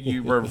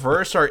 You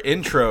reverse our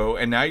intro,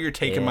 and now you're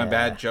taking my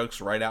bad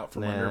jokes right out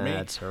from under me.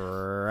 That's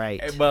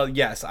right. Well,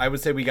 yes, I would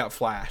say we got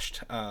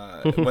flashed.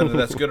 Whether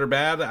that's good or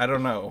bad, I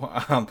don't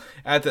know.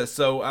 At this,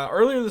 so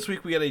earlier this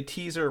week we had a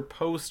teaser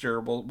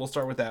poster. We'll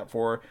start with that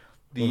for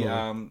the.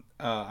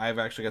 I've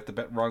actually got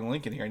the wrong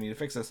link in here. I need to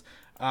fix this.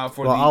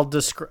 I'll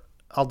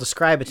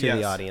describe it to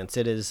the audience.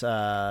 It is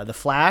the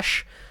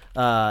Flash.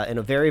 In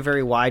a very,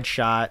 very wide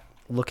shot,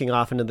 looking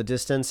off into the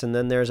distance, and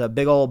then there's a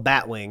big old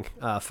Batwing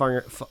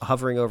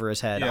hovering over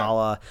his head, a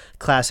la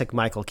classic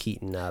Michael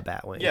Keaton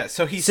Batwing. Yeah,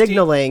 so he's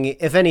signaling,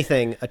 if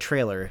anything, a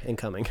trailer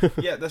incoming.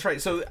 Yeah, that's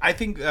right. So I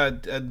think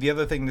the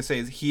other thing to say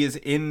is he is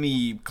in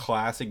the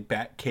classic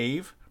Bat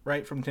Cave,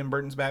 right, from Tim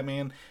Burton's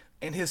Batman,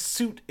 and his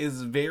suit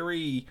is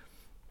very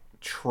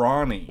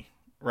Tron-y,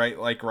 right?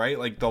 Like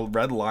the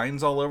red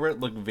lines all over it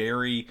look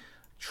very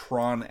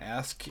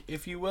Tron-esque,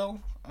 if you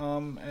will.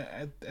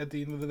 At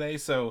the end of the day,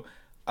 so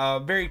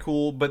very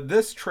cool. But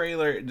this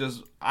trailer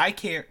I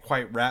can't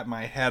quite wrap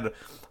my head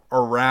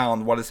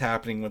around what is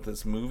happening with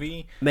this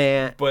movie.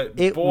 Man, but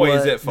boy,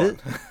 is it fun.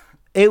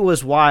 It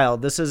was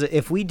wild. This is,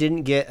 if we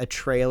didn't get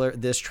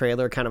this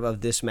trailer kind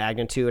of this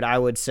magnitude, I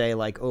would say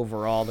like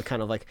overall the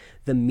kind of like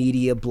the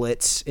media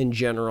blitz in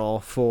general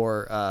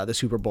for the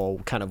Super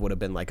Bowl kind of would have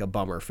been like a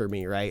bummer for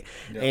me, right?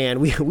 Yeah. And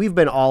we've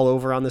been all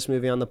over on this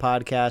movie on the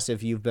podcast.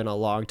 If you've been a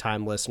long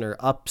time listener,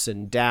 ups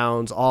and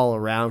downs all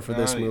around for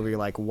this movie,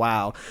 like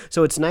wow.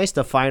 So it's nice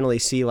to finally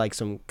see like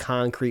some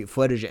concrete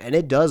footage, and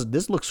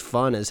this looks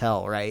fun as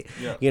hell, right?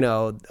 Yeah. You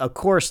know, of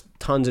course,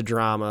 tons of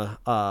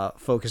drama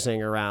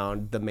focusing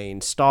around the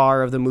main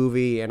star of the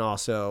movie, and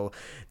also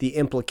the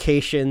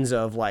implications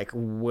of like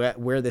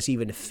where this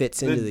even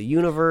fits into the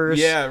universe.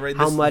 Yeah, right.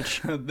 How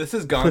much this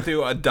has gone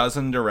through a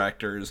dozen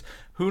directors.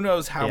 Who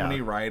knows how many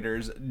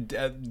writers?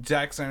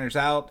 Zack Snyder's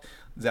out.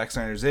 Zack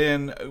Snyder's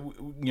in.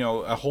 You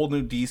know, a whole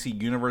new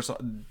DC universe.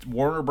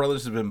 Warner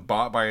Brothers has been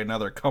bought by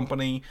another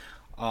company.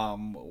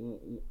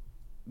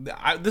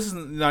 This is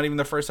not even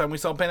the first time we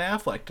saw Ben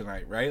Affleck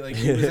tonight, right? Like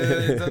he was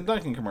in a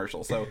Dunkin'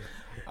 commercial. So,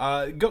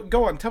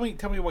 go on. Tell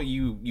me what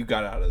you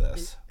got out of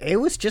this. It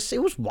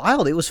was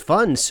wild. It was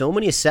fun. So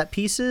many set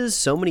pieces,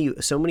 so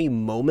many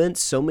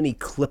moments, so many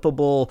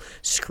clippable,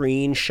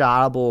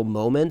 screenshotable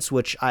moments,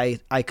 which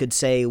I could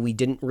say we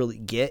didn't really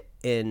get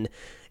in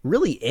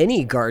really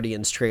any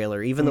Guardians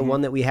trailer, even the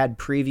one that we had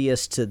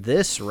previous to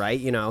this, right?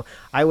 You know,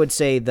 I would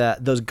say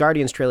that those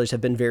Guardians trailers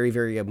have been very,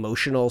 very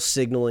emotional,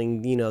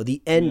 signaling, you know,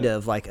 the end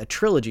of like a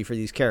trilogy for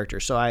these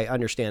characters. So I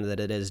understand that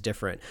it is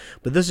different,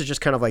 but this is just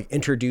kind of like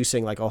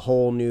introducing like a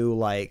whole new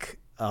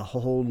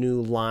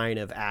line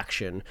of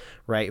action,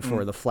 right,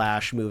 for the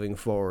Flash moving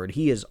forward.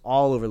 He is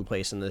all over the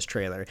place in this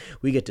trailer.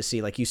 We get to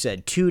see, like you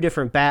said, 2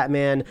 different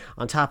Batman.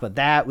 On top of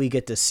that, we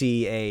get to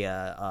see a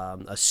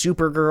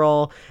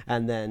Supergirl,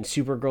 and then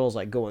Supergirl's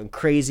like going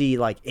crazy,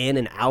 like in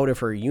and out of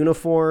her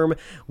uniform.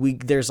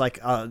 There's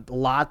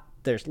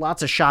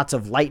lots of shots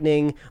of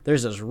lightning.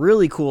 There's this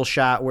really cool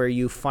shot where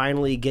you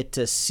finally get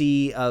to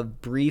see a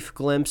brief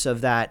glimpse of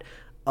that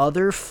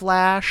other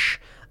Flash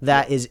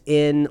that is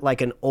in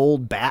like an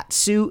old bat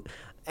suit,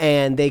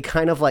 and they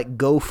kind of like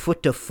go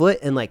foot to foot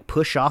and like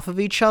push off of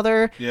each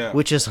other,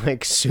 which is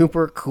like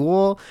super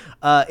cool.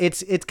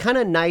 It's kind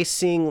of nice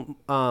seeing,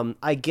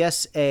 I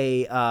guess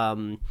a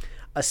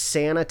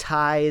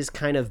sanitized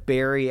kind of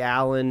Barry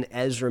Allen,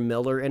 Ezra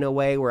Miller in a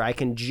way where I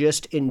can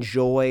just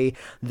enjoy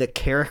the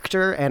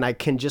character and I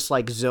can just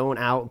like zone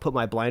out and put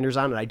my blinders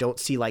on, and I don't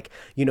see like,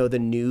 you know, the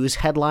news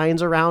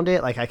headlines around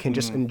it. Like I can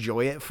just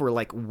enjoy it for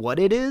like what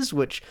it is,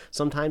 which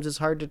sometimes is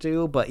hard to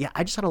do. But yeah,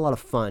 I just had a lot of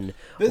fun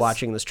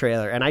watching this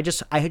trailer, and I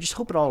just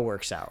hope it all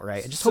works out,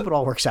 right? I just hope it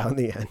all works out in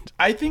the end.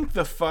 I think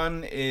the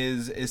fun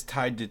is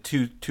tied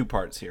to two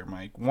parts here,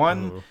 Mike.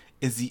 One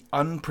is the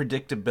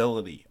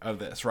unpredictability of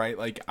this, right?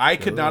 Like, I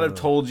could not have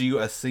told you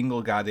a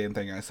single goddamn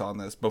thing I saw in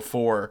this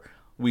before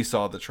we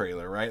saw the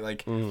trailer, right?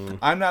 Like,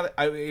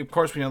 of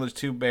course we know there's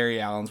 2 Barry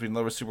Allens, we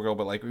know there's Supergirl,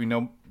 but like, we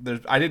know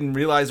I didn't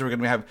realize we were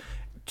going to have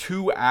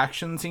 2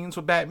 action scenes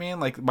with Batman.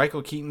 Like,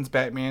 Michael Keaton's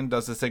Batman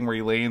does this thing where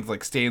he lands,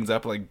 like, stands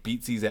up and like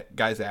beats these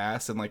guy's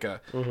ass in like a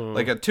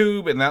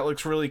tube, and that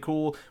looks really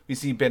cool. We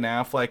see Ben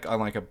Affleck on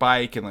like a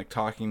bike and like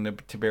talking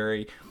to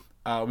Barry.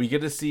 We get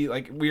to see,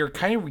 like, we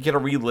get to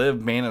relive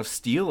Man of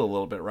Steel a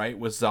little bit, right?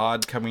 With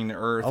Zod coming to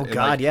Earth. Oh, and,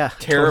 God, like,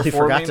 totally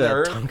forgot the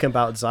Earth. Talk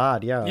about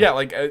Zod, Yeah,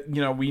 like, you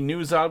know, we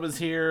knew Zod was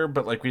here,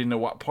 but, like, we didn't know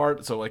what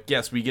part. So, like,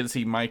 yes, we get to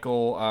see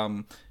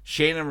Michael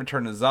Shannon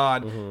return to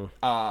Zod.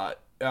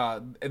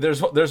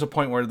 There's a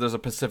point where there's a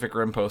Pacific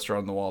Rim poster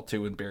on the wall,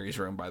 too, in Barry's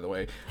room, by the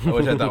way,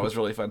 which I thought was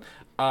really fun.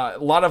 A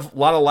lot of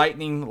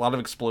lightning, a lot of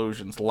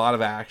explosions, a lot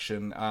of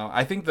action.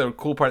 I think the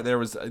cool part there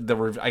was,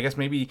 I guess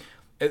maybe...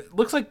 It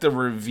looks like the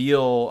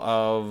reveal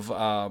of,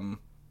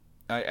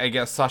 I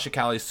guess, Sasha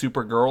Calle's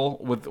Supergirl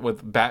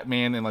with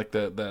Batman and like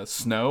the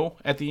snow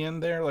at the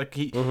end there. Like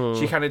she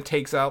kind of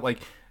takes out, like,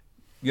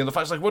 you know, the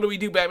Flash's like, "What do we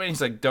do, Batman?"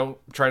 He's like, "Don't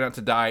try not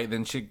to die."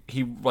 Then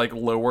he like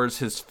lowers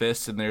his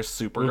fist and there's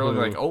Supergirl. And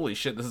like, holy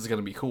shit, this is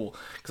gonna be cool.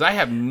 Because I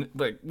have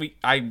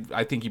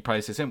I think he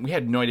probably says him. We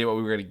had no idea what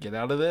we were gonna get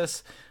out of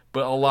this.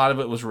 But a lot of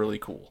it was really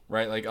cool,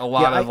 right? Like a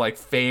lot of like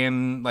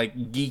fan, like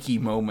geeky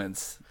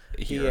moments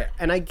here. Yeah,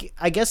 and I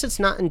guess it's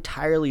not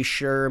entirely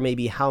sure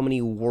maybe how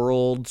many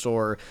worlds,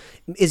 or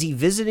is he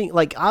visiting,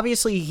 like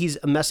obviously he's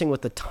messing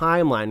with the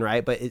timeline,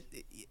 right? But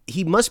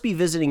he must be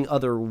visiting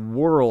other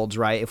worlds,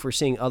 right? If we're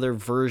seeing other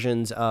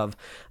versions of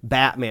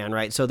Batman,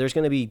 right? So there's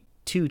going to be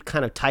 2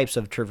 kind of types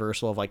of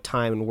traversal of like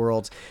time and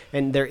worlds.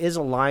 And there is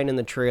a line in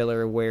the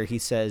trailer where he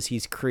says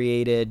he's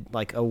created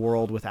like a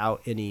world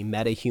without any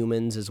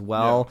metahumans as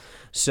well. Yeah.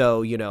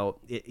 So, you know,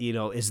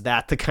 is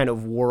that the kind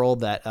of world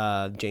that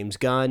James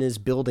Gunn is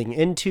building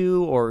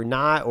into or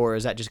not? Or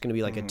is that just going to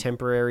be like a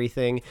temporary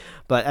thing?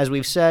 But as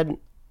we've said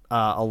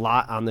a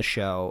lot on the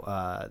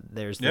show.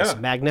 There's this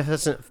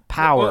magnificent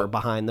power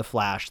behind the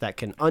Flash that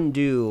can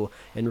undo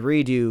and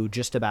redo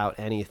just about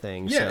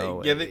anything.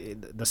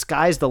 The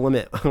sky's the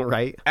limit,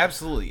 right?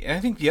 Absolutely. And I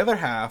think the other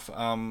half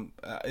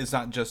is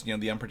not just, the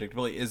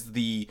unpredictability, is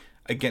the,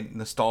 again,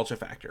 nostalgia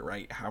factor,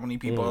 right? How many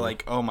people are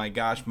like, oh my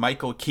gosh,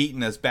 Michael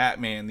Keaton as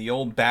Batman, the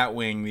old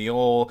Batwing, the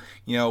old,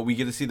 we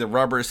get to see the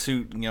rubber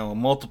suit,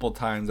 multiple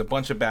times, a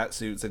bunch of bat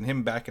suits, and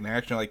him back in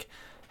action, like,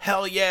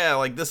 hell yeah,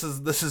 like this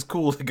is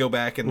cool to go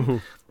back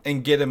and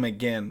get him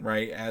again,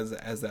 right, as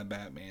that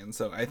Batman.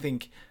 So I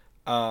think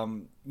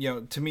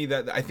to me,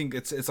 that I think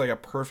it's like a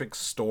perfect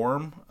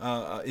storm,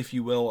 if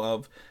you will,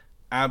 of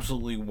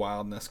absolutely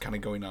wildness kind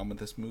of going on with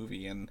this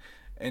movie, and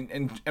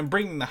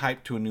bringing the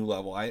hype to a new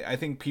level. I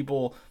think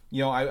people,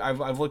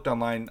 I've looked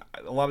online,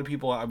 a lot of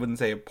people, I wouldn't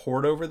say have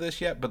poured over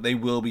this yet, but they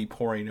will be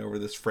pouring over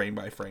this frame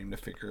by frame to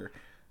figure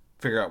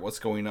out what's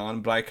going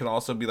on. But I could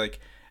also be like,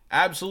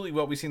 absolutely,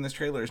 what we see in this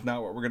trailer is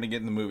not what we're going to get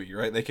in the movie,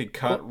 right? They could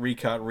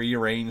recut,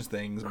 rearrange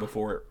things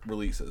before it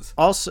releases.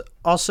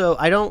 Also,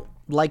 I don't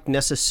like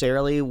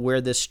necessarily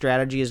where this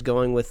strategy is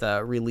going with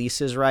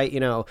releases, right?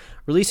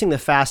 Releasing the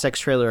Fast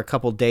X trailer a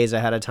couple days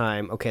ahead of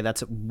time, okay,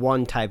 that's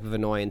one type of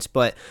annoyance.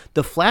 But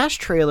the Flash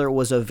trailer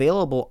was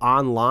available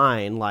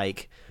online,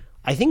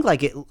 I think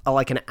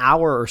like an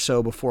hour or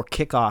so before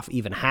kickoff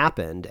even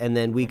happened, and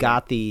then we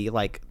got the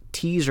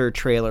teaser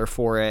trailer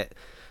for it.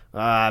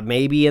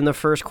 Maybe in the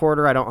first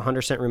quarter. I don't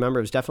 100% remember.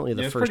 It was definitely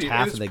the first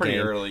half of the game. Pretty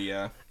early,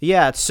 yeah.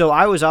 Yeah, so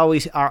I was already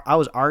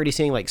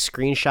seeing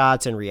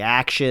screenshots and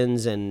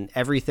reactions and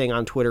everything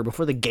on Twitter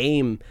before the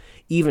game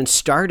even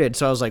started.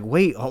 So I was like,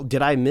 wait,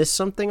 did I miss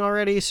something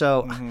already?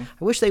 So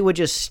I wish they would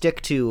just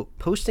stick to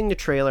posting the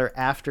trailer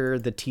after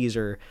the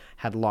teaser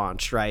had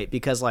launched, right?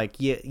 Because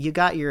you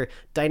got your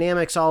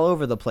dynamics all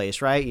over the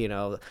place, right?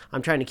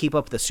 I'm trying to keep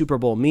up with the Super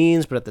Bowl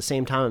memes, but at the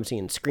same time I'm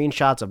seeing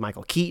screenshots of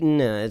Michael Keaton,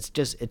 and it's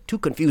too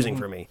confusing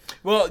for me.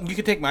 Well, you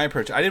could take my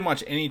approach. I didn't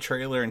watch any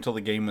trailer until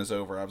the game was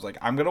over. I was like,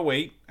 I'm gonna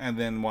wait and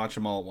then watch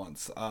them all at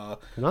once.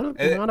 Not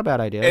a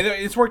bad idea. And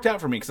it's worked out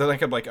for me, because I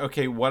think I'm like,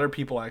 okay, what are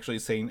people actually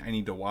saying I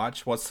need to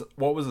watch? What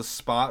was a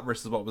spot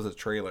versus what was a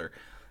trailer?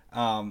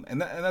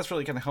 And that's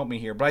really kind of helped me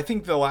here. But I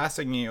think the last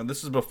thing,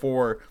 this is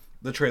before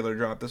the trailer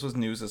dropped, this was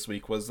news this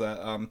week, was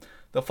that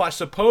the Flash,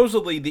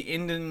 supposedly the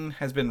ending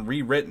has been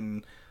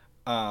rewritten,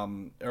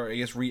 or I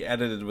guess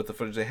re-edited with the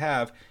footage they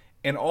have,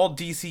 and all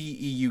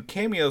DCEU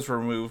cameos were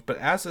removed. But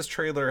as this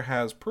trailer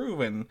has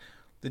proven,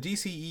 the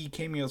DCE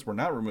cameos were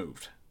not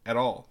removed at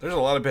all. There's a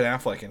lot of Ben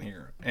Affleck in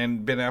here,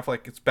 and Ben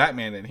Affleck is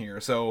Batman in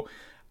here. So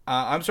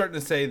I'm starting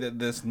to say that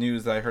this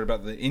news that I heard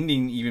about the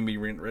ending even be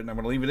written, I'm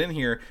going to leave it in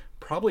here,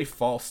 probably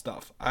false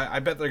stuff. I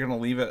bet they're going to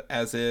leave it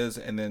as is,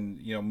 and then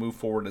move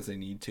forward as they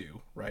need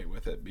to, right,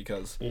 with it,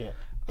 because it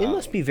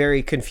must be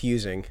very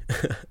confusing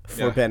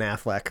for Ben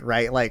Affleck,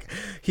 right?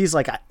 He's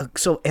like,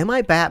 so am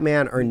I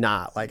Batman or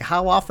not?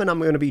 How often I'm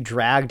going to be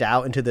dragged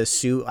out into this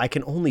suit? I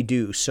can only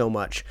do so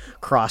much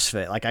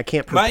CrossFit. I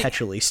can't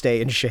perpetually stay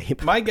in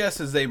shape. My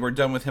guess is they were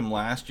done with him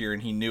last year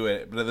and he knew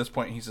it, but at this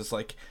point he's just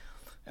like,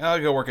 I'll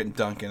go work at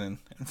Dunkin'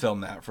 and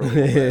film that for a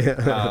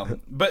little bit.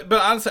 But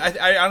honestly,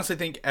 I honestly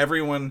think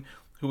everyone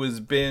who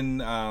has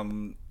been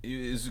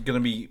is going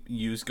to be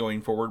used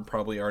going forward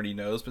probably already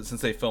knows. But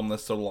since they filmed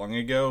this so long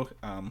ago,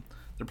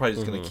 they're probably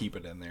just going to keep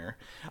it in there.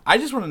 I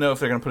just want to know if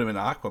they're going to put him in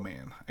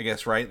Aquaman, I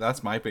guess, right?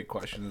 That's my big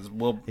question, is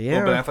will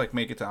Ben Affleck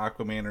make it to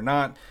Aquaman or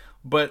not?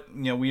 But,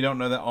 we don't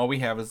know that. All we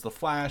have is the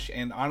Flash.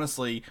 And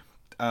honestly,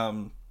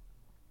 again,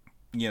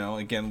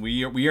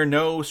 we are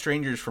no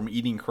strangers from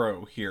eating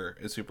crow here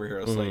at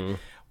Superheroes.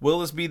 Will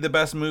this be the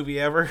best movie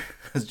ever?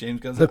 As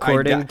James Gunn said,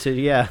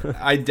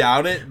 I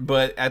doubt it,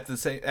 but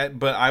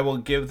but I will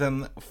give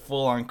them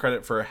full on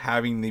credit for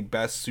having the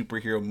best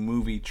superhero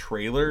movie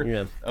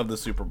trailer of the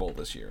Super Bowl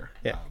this year.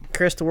 Yeah,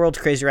 Chris, the world's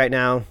crazy right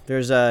now.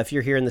 There's if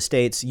you're here in the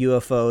States,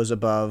 UFOs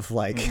above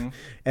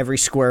every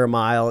square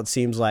mile. It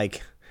seems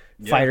like.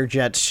 Fighter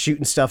jets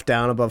shooting stuff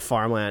down above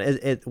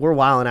farmland. We're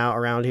wilding out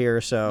around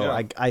here,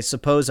 so I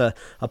suppose a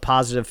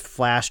positive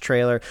Flash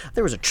trailer.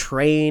 There was a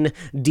train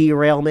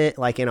derailment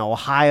in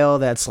Ohio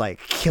that's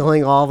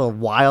killing all the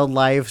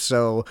wildlife.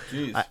 So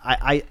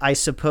I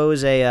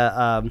suppose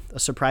a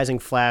surprising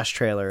Flash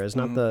trailer is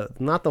not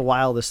the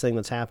wildest thing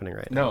that's happening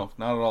right now. No,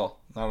 not at all.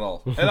 Not at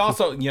all. And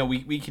also,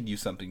 we could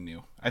use something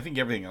new. I think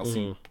everything else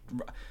seemed,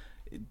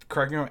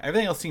 correct me if I'm wrong,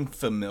 everything else seemed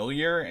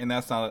familiar, and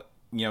that's not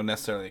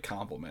necessarily a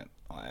compliment.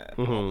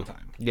 All the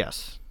time.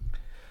 Yes.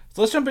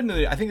 So let's jump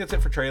into I think that's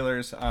it for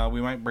trailers.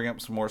 We might bring up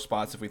some more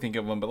spots if we think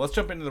of them, but let's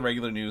jump into the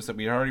regular news that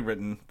we had already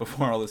written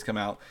before all this come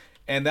out,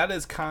 and that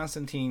is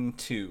Constantine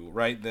 2,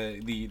 right?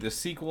 The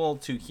sequel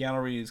to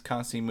Keanu Reeves'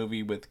 Constantine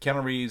movie with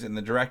Keanu Reeves and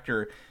the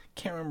director,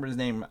 can't remember his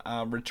name,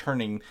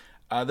 returning.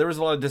 There was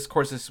a lot of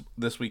discourse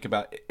this week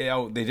about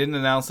they didn't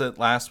announce it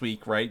last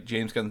week, right?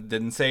 James Gunn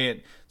didn't say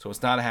it, so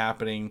it's not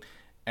happening.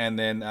 And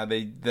then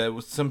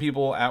some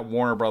people at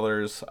Warner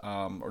Brothers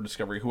or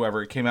Discovery,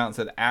 whoever, came out and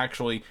said,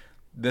 actually,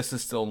 this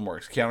is still in the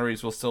works. Keanu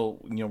Reeves will still,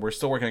 we're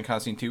still working on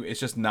Constantine 2. It's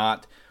just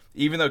not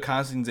even though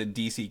Constantine's a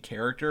DC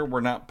character,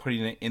 we're not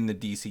putting it in the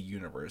DC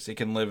universe. It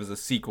can live as a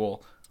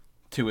sequel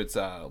to its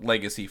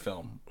legacy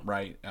film,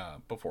 right,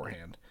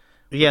 beforehand.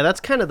 Yeah, that's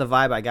kind of the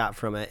vibe I got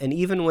from it. And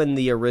even when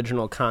the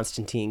original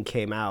Constantine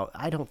came out,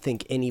 I don't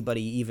think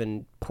anybody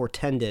even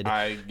portended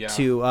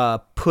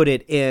to put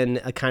it in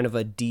a kind of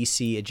a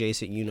DC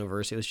adjacent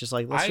universe. It was just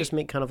like, let's just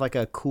make kind of like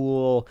a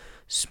cool,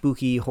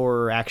 spooky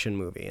horror action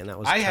movie, and that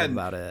was kind of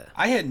about it.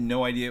 I had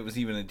no idea it was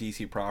even a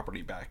DC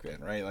property back then,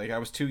 right? Like, I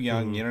was too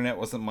young. The internet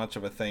wasn't much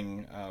of a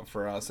thing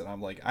for us, and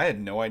I'm like, I had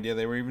no idea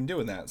they were even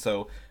doing that.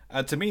 So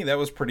to me, that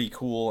was pretty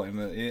cool,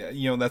 and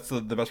you know, that's the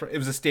best part. It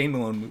was a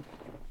standalone movie.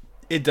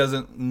 It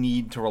doesn't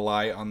need to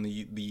rely on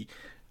the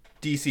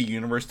DC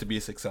universe to be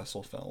a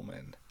successful film,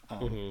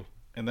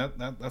 and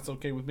that's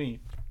okay with me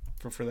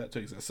for that to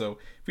exist. So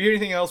if we hear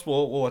anything else,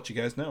 we'll let you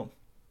guys know.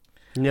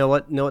 You know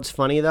what? Know what's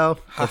funny though?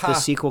 If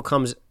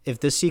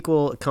this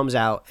sequel comes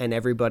out and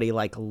everybody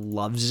like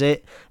loves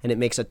it and it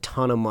makes a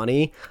ton of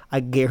money,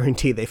 I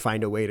guarantee they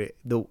find a way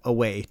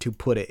to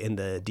put it in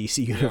the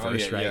DC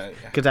universe, right?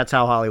 Because that's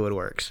how Hollywood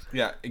works.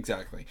 Yeah,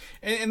 exactly.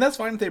 And that's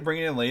fine if they bring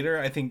it in later.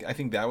 I think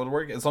that would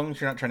work as long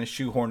as you're not trying to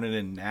shoehorn it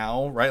in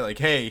now, right? Like,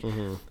 hey,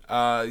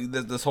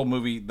 this whole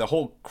movie, the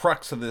whole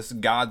crux of this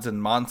gods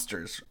and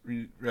monsters,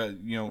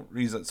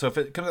 reason. So if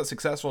it comes out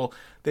successful,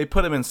 they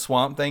put him in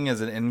Swamp Thing as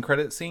an end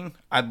credit scene.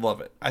 I'd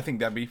love it. I think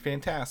that'd be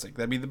fantastic.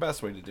 That'd be the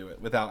best way to do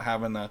it without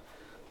having to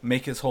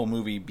make his whole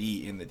movie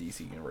be in the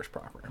DC universe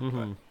proper.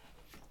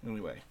 But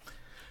anyway,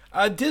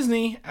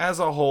 Disney as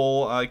a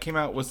whole came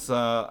out with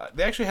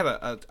they actually had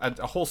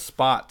a whole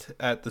spot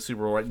at the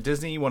Super Bowl, right?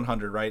 Disney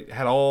 100, right?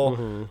 Had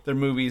all their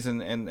movies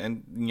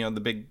and you know,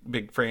 the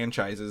big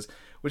franchises,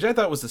 which I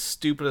thought was the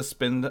stupidest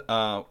spin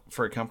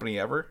for a company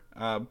ever.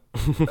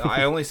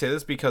 I only say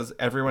this because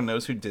everyone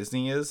knows who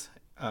Disney is,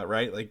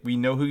 right? Like, we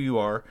know who you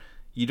are.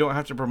 You don't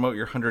have to promote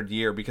your 100th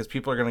year because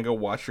people are going to go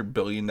watch your $1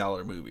 billion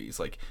movies.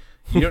 Like,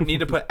 you don't need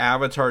to put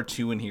Avatar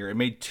 2 in here. It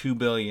made $2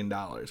 billion.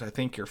 I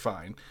think you're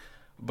fine.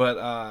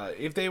 But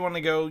if they want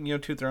to go, you know,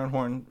 toot their own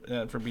horn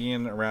for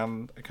being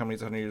around a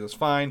company's 100 years, that's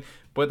fine.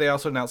 But they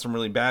also announced some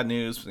really bad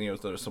news. You know,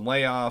 there's some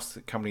layoffs,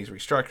 the company's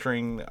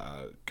restructuring,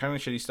 kind of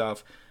shitty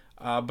stuff.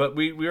 But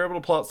we were able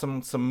to pull out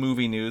some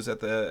movie news I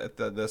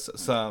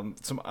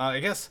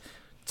guess.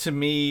 To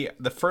me,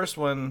 the first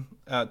one,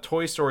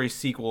 Toy Story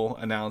sequel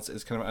announced,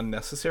 is kind of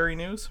unnecessary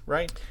news,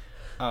 right?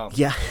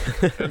 Yeah.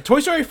 Toy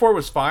Story 4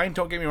 was fine.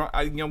 Don't get me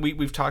wrong.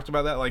 We've talked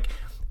about that. Like,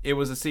 it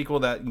was a sequel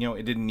that, you know,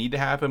 it didn't need to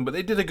happen, but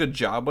they did a good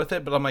job with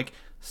it. But I'm like,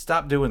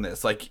 stop doing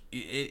this. Like,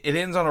 it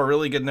ends on a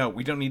really good note.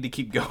 We don't need to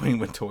keep going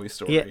with Toy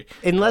Story. Yeah,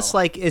 unless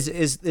like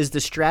is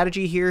the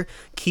strategy here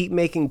keep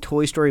making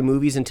Toy Story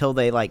movies until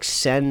they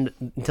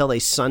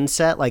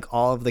sunset like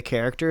all of the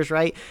characters,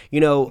 right? You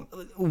know,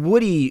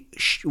 Woody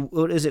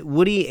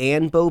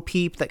and Bo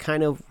Peep that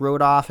kind of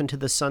rode off into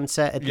the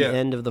sunset at the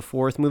end of the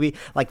fourth movie.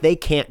 Like, they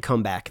can't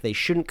come back. They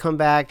shouldn't come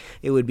back.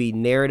 It would be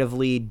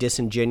narratively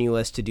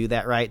disingenuous to do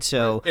that, right?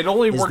 So it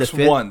only works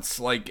once,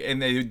 like, and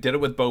they did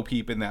it with Bo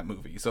Peep in that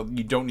movie. So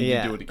you don't need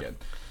to do it again.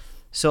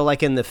 So,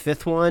 like, in the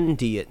fifth one,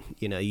 do you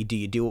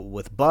do it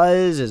with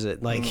Buzz? Is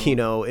it like,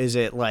 is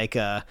it like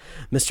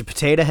Mr.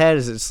 Potato Head?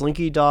 Is it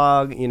Slinky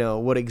Dog? You know,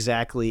 what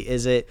exactly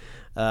is it?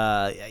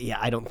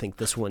 I don't think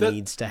this one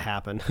needs to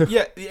happen.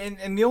 Yeah,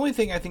 and the only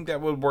thing I think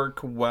that would work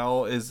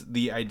well is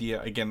the idea,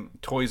 again,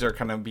 toys are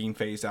kind of being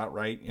phased out,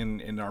 right,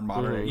 in our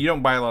modern era. You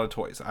don't buy a lot of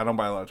toys. I don't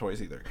buy a lot of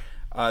toys either.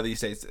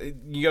 These days,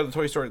 you go to the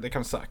toy store, they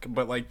kind of suck.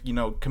 But, like, you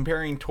know,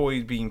 comparing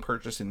toys being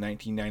purchased in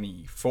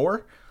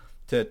 1994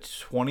 to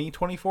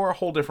 2024, a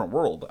whole different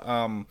world.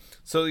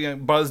 So, you know,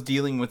 Buzz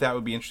dealing with that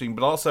would be interesting.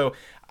 But also,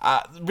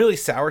 really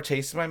sour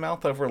taste in my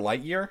mouth over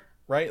Lightyear,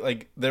 right?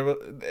 Like,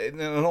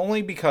 and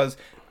only because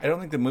I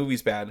don't think the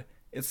movie's bad.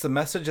 It's the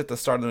message at the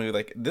start of the movie,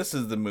 like, this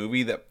is the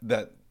movie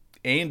that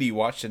Andy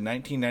watched in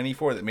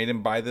 1994 that made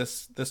him buy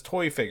this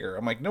toy figure.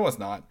 I'm like, no, it's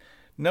not.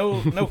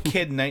 No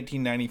kid in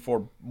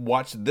 1994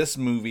 watched this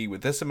movie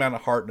with this amount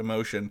of heart and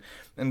emotion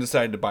and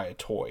decided to buy a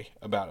toy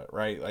about it,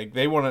 right? Like,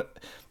 they wanted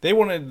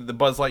the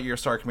Buzz Lightyear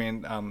Star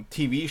Command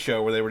TV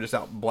show where they were just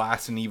out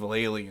blasting evil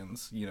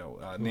aliens, you know,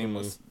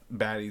 nameless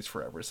baddies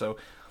forever. So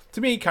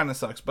to me, it kind of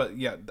sucks. But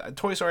yeah,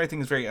 Toy Story I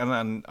think is very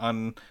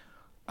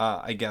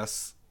I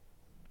guess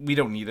we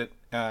don't need it.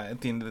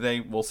 At the end of the day,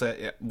 we'll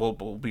say we'll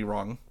be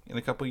wrong in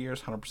a couple of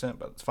years, 100%,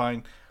 but it's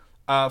fine.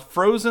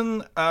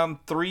 Frozen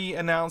 3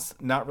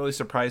 announced. Not really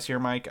surprised here,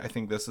 Mike. I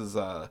think this is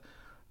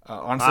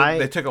honestly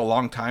they took a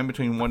long time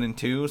between 1 and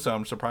 2, so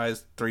I'm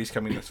surprised 3's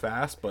coming this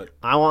fast. But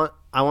I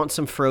want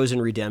some Frozen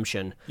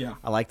redemption. Yeah,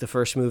 I like the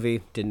first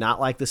movie. Did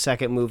not like the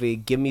second movie.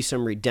 Give me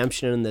some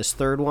redemption in this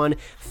third one.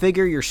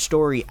 Figure your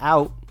story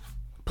out.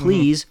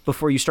 please,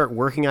 before you start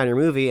working on your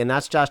movie. And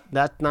that's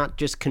not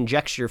just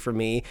conjecture for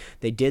me.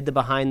 They did the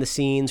behind the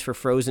scenes for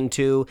Frozen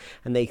 2,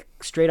 and they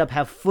straight up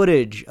have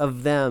footage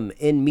of them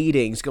in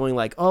meetings going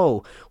like,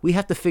 oh, we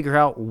have to figure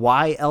out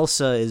why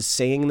Elsa is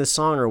singing this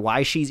song or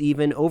why she's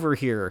even over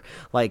here,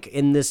 like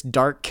in this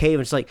dark cave.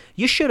 It's like,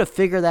 you should have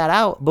figured that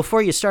out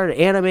before you started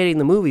animating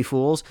the movie,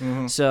 fools.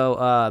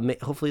 So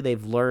hopefully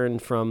they've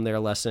learned from their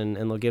lesson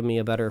and they'll give me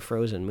a better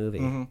Frozen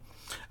movie.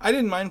 I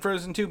didn't mind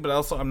Frozen 2, but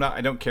also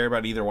I don't care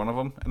about either one of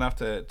them enough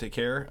to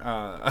care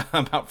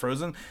about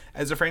Frozen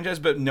as a franchise.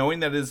 But knowing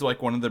that is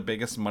like one of the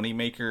biggest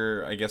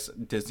moneymaker, I guess,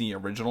 Disney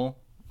original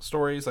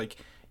stories, like,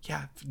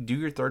 yeah, do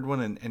your third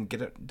one and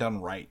get it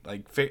done right.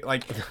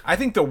 Like I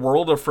think the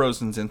world of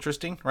Frozen's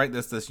interesting, right?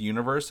 This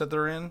universe that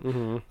they're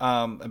in,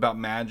 about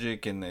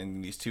magic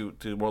and these two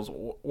worlds.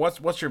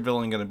 What's your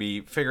villain going to be?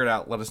 Figure it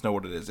out. Let us know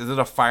what it is. Is it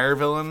a fire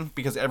villain?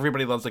 Because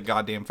everybody loves a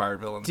goddamn fire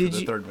villain for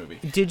the third movie.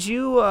 Did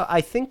you? I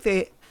think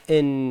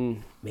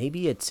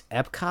maybe it's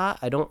Epcot.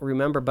 I don't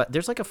remember, but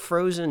there's like a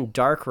Frozen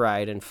dark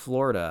ride in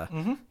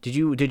Florida. Did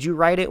you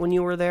ride it when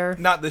you were there?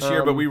 Not this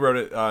year, but we rode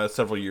it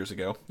several years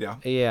ago. Yeah.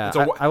 Yeah.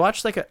 I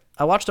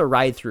watched a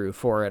ride through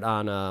for it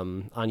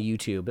on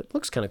YouTube. It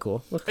looks kind of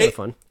cool. Looks kind of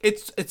fun.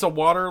 It's a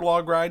water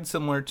log ride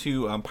similar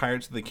to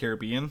Pirates of the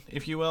Caribbean,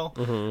 if you will.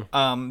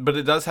 But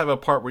it does have a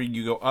part where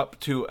you go up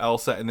to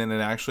Elsa and then it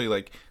actually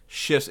like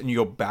shifts and you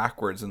go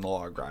backwards in the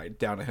log ride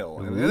down a hill,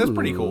 and that's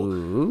pretty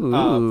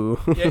cool.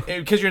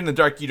 Because you're in the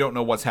dark, you don't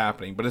know what's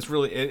happening, but it's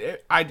really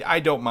I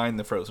don't mind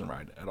the Frozen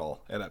ride at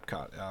all at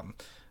Epcot.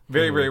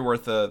 Very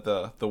worth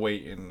the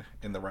wait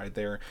in the ride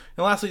there.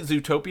 And lastly,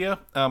 Zootopia.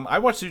 I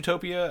watched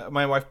Zootopia.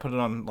 My wife put it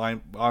on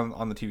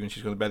the TV when she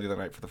was going to bed the other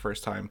night for the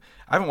first time.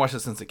 I haven't watched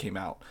it since it came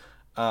out.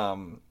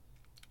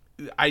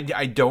 I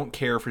don't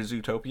care for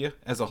Zootopia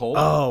as a whole.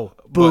 Oh,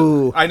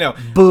 boo! I know,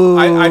 boo.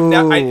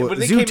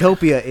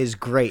 Zootopia is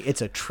great.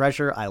 It's a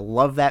treasure. I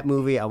love that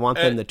movie. I want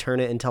them to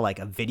turn it into like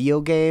a video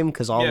game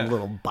because all the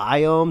little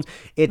biomes.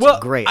 It's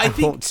great. I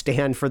won't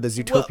stand for the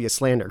Zootopia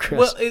slander,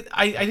 Chris. Well,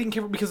 I didn't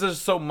care because there's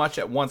so much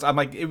at once. I'm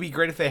like, it'd be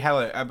great if they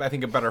had I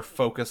think a better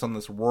focus on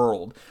this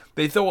world.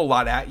 They throw a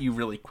lot at you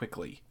really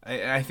quickly.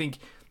 I think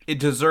it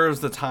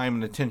deserves the time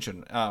and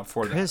attention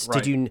for Chris, that.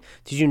 Right?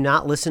 Did you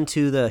not listen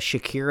to the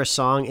Shakira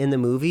song in the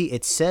movie?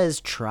 It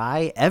says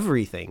 "try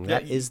everything."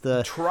 That is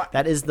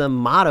the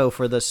motto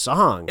for the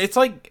song. It's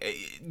like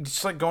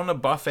going to a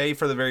buffet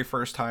for the very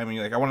first time, and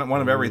you're like, I want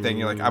one of everything.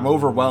 You're like, I'm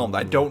overwhelmed.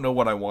 I don't know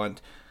what I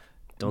want.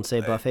 Don't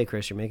say buffet,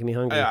 Chris. You're making me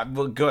hungry.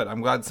 Well, good.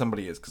 I'm glad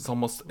somebody is, because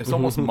it's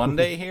almost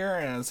Monday here,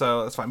 and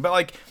so that's fine. But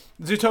like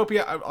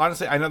Zootopia,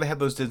 honestly, I know they had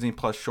those Disney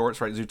Plus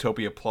shorts, right?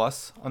 Zootopia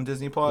Plus on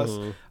Disney Plus.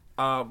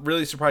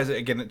 Really surprised that,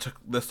 again, it took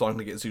this long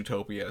to get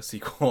Zootopia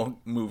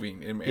sequel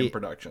moving in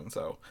production.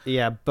 So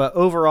yeah, but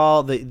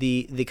overall,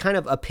 the kind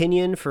of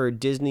opinion for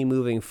Disney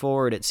moving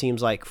forward, it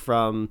seems like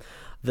from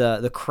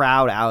the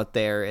crowd out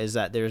there, is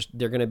that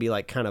they're going to be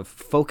like kind of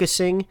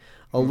focusing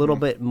a little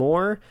bit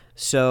more.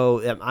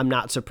 So I'm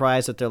not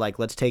surprised that they're like,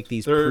 let's take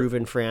these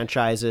proven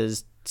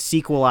franchises,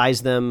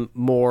 sequelize them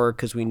more,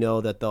 because we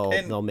know that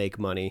they'll make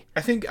money.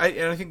 I think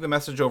the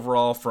message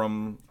overall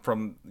from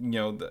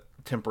the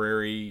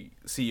temporary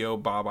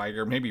CEO Bob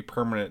Iger, maybe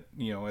permanent,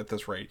 at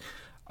this rate,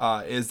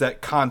 is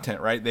that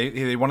content, right?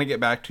 They want to get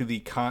back to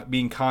the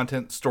being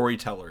content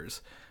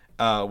storytellers,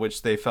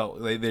 which they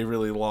felt they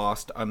really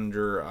lost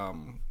under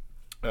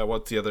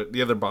what's the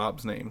other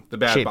Bob's name? The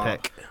bad Chapek.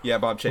 Bob. Yeah,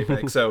 Bob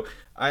Chapek. So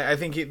I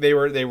think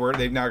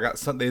they've now got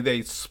some.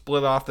 They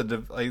split off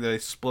they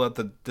split up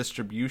the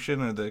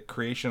distribution or the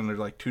creation. There's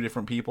like two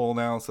different people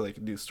now, so they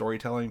can do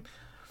storytelling.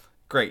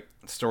 Great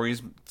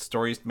stories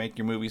make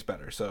your movies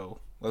better. So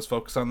let's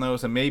focus on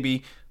those, and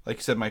maybe, like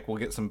you said, Mike, we'll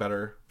get some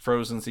better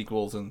Frozen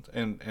sequels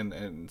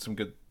and some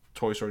good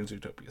Toy Story and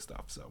Zootopia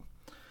stuff. So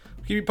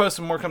keep you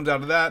posted. More comes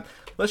out of that.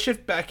 Let's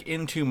shift back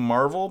into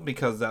Marvel,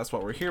 because that's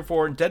what we're here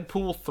for.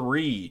 Deadpool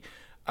 3.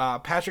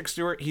 Patrick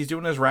Stewart, he's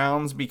doing his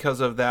rounds because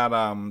of that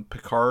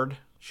Picard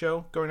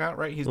show going out,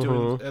 right? He's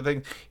doing. I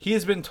think he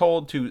has been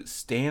told to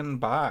stand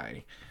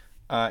by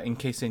in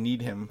case they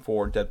need him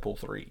for Deadpool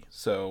 3.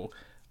 So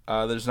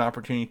there's an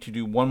opportunity to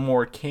do one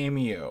more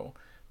cameo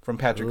from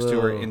Patrick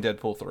Stewart in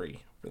Deadpool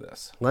 3 for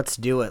this. Let's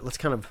do it. Let's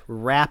kind of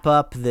wrap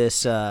up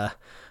this. I'm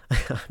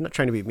not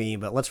trying to be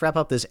mean, but let's wrap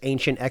up this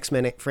ancient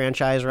X-Men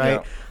franchise,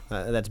 right?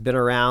 Yeah. That's been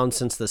around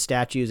since the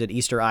statues at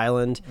Easter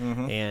Island,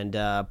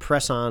 and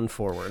press on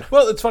forward.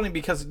 Well, it's funny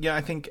because, I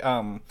think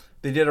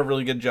they did a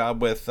really good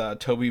job with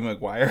Tobey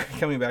Maguire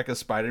coming back as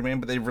Spider-Man,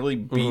 but they've really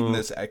beaten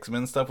this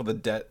X-Men stuff with a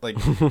dead,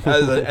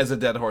 as a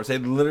dead horse. They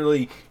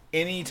literally,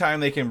 anytime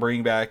they can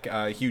bring back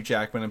Hugh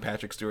Jackman and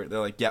Patrick Stewart, they're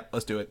like, yep,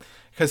 let's do it.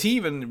 Because he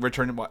even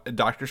returned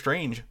Doctor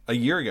Strange a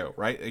year ago,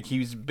 right? Like,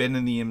 he's been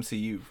in the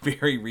MCU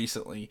very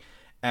recently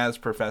as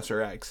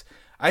Professor X.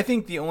 I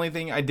think the only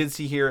thing I did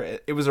see here,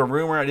 it was a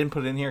rumor, I didn't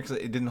put it in here because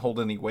it didn't hold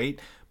any weight,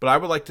 but I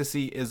would like to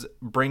see is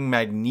bring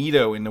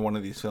Magneto into one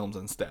of these films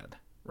instead,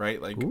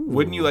 right? Like,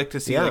 wouldn't you like to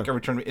see like a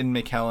return of Ian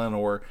McKellen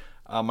or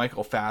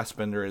Michael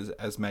Fassbender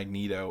as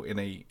Magneto in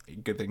a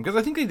good thing? Because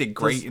I think they did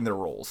great in their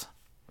roles.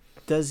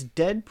 Does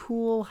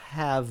Deadpool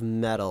have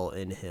metal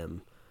in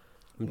him?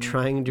 I'm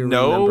trying to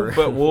remember. No,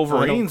 but I don't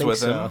Wolverine's think with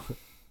so. him.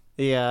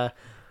 Yeah.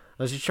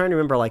 I was just trying to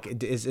remember,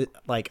 like, is it,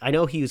 like, I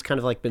know he's kind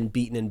of, like, been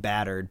beaten and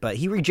battered, but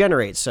he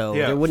regenerates, so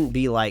Yeah. there wouldn't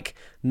be, like,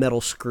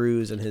 metal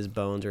screws in his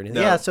bones or anything.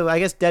 No. Yeah, so I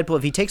guess Deadpool,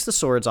 if he takes the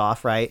swords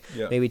off, right,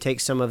 Yeah. maybe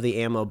takes some of the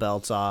ammo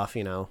belts off,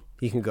 you know,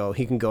 he can go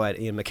at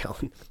Ian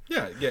McKellen.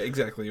 Yeah,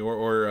 exactly.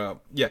 Or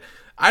yeah.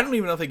 I don't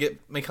even know if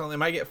they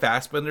might get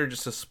Fassbender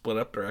just to split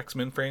up their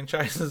X-Men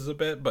franchises a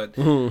bit, but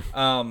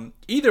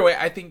either way,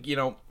 I think, you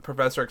know,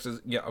 Professor X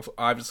is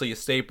obviously a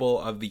staple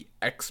of the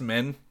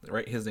X-Men,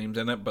 right? His name's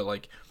in it, but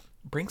like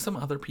bring some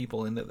other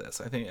people into this.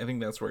 I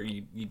think that's where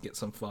you get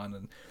some fun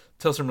and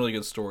tell some really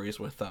good stories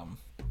with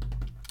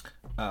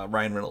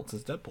Ryan Reynolds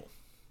as Deadpool.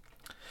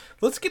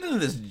 Let's get into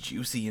this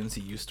juicy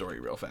MCU story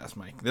real fast,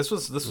 Mike. This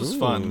was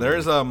fun.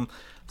 There's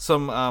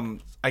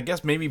some I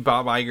guess maybe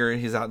Bob Iger,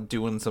 he's out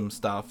doing some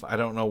stuff. I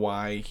don't know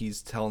why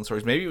he's telling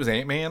stories. Maybe it was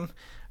Ant-Man. I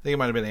think it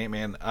might have been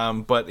Ant-Man.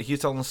 But he's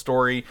telling a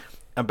story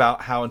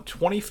about how in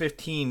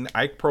 2015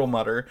 Ike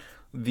Perlmutter,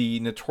 the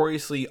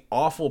notoriously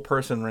awful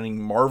person running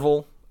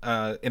Marvel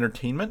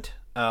Entertainment,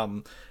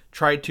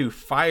 tried to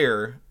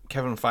fire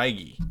Kevin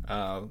Feige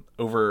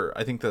over,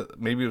 I think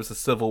maybe it was a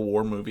Civil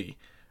War movie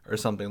or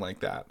something like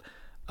that.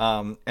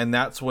 And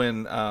that's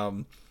when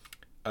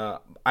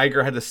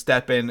Iger had to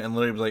step in and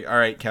literally was like, "All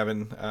right,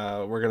 Kevin,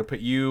 we're gonna put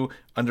you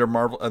under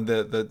Marvel,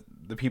 the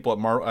people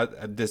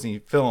at Disney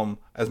Film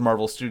as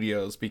Marvel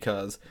Studios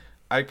because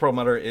Ike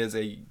Perlmutter is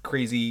a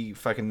crazy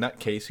fucking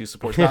nutcase who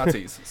supports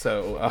Nazis."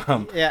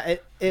 So Yeah,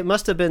 it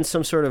must have been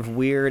some sort of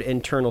weird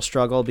internal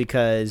struggle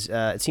because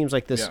it seems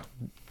like this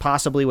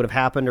possibly would have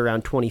happened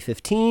around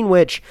 2015,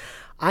 which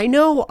I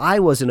know I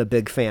wasn't a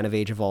big fan of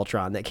Age of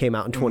Ultron that came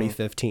out in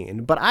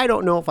 2015, but I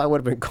don't know if I would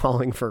have been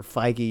calling for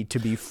Feige to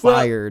be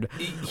fired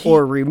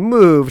or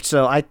removed.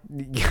 So it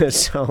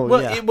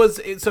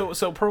was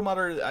so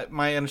Perlmutter.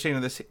 My understanding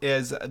of this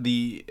is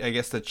the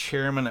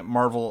chairman at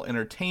Marvel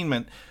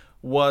Entertainment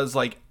was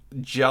like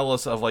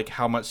jealous of like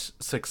how much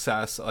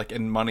success like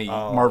and money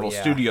Marvel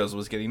Studios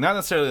was getting. Not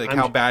necessarily like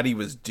how bad he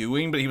was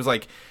doing, but he was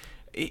like.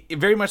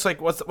 Very much like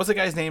what's the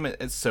guy's name at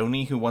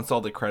Sony who wants all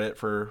the credit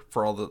for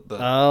all the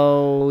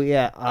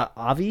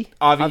Avi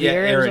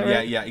Aaron,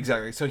 right? yeah,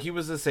 exactly. So he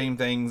was the same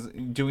things,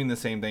 doing the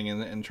same thing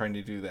and trying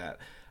to do that.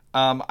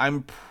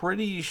 I'm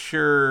pretty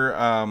sure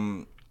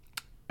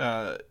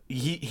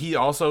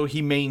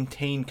he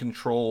maintained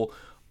control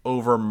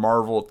over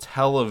Marvel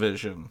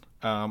Television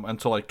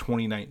until like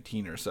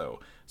 2019 or so.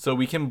 So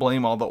we can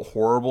blame all the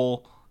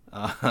horrible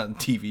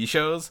TV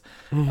shows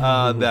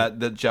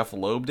that Jeff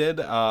Loeb did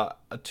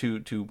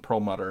to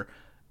Perlmutter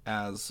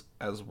as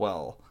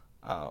well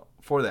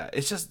for that.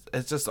 It's just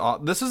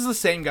this is the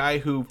same guy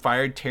who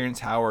fired Terrence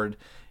Howard,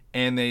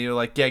 and they were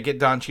like, get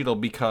Don Cheadle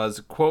because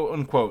quote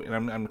unquote,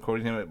 and I'm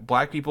quoting him,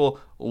 black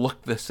people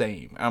look the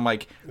same. And I'm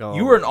like,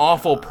 you are an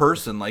awful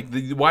person. Like,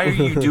 why are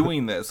you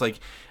doing this? Like,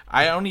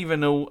 I don't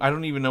even know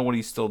what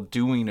he's still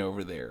doing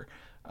over there.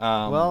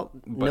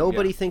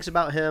 Nobody thinks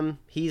about him.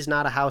 He's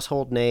not a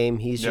household name.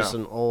 He's just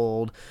an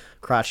old,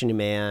 crotchety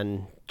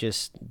man,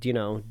 just,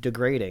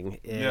 degrading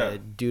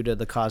due to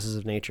the causes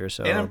of nature.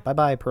 So,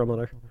 bye-bye,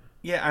 Perlmutter.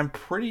 Yeah, I'm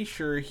pretty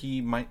sure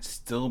he might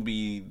still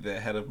be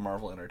the head of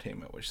Marvel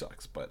Entertainment, which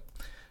sucks. But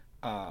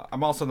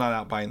I'm also not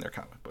out buying their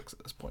comic books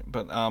at this point.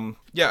 But,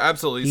 yeah,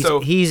 absolutely.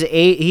 He's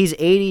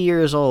 80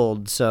 years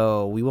old,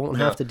 so we won't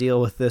have to deal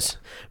with this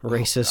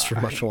racist for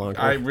much longer.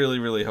 I really,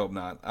 really hope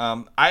not.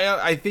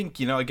 I think,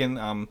 again,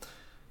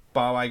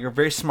 Bob Iger,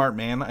 very smart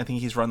man. I think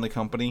he's run the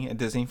company at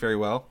Disney very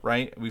well,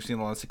 right? We've seen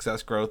a lot of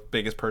success, growth,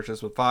 biggest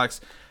purchase with Fox.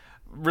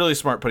 Really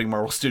smart putting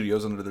Marvel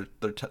Studios under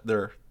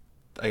their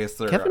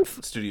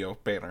studio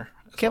banner.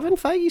 Kevin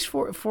Feige's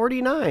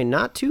 49.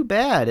 Not too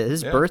bad.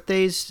 His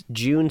birthday's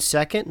June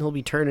 2nd. He'll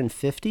be turning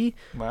 50.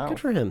 Wow. Good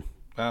for him.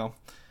 Wow.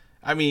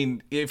 I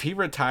mean, if he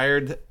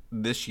retired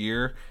this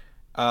year,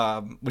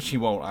 which he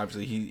won't,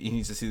 obviously, he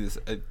needs to see this,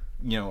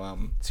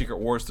 Secret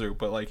Wars through.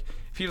 But like,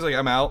 if he was like,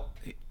 I'm out,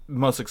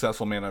 most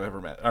successful man I've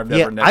ever met. I've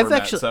never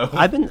met. So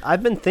I've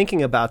been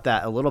thinking about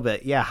that a little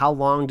bit. Yeah, how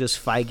long does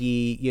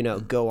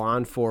Feige, go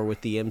on for with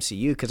the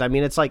MCU? Because I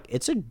mean,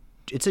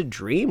 it's a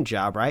dream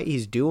job, right?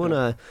 He's doing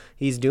a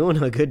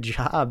good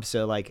job.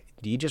 So like,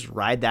 do you just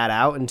ride that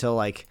out until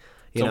like,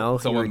 your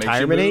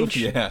retirement age?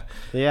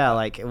 Yeah.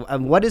 Like,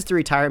 what is the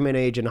retirement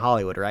age in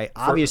Hollywood, right?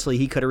 Obviously,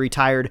 he could have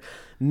retired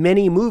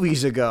many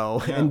movies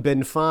ago and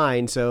been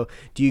fine. So,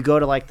 do you go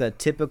to like the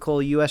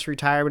typical U.S.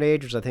 retirement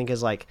age, which I think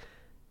is like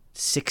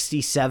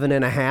 67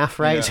 and a half,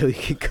 right? Yeah. So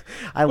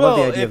I love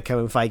the idea of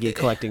Kevin Feige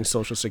collecting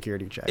Social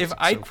Security checks. If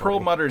Ike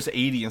Perlmutter's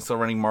 80 and still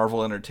running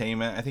Marvel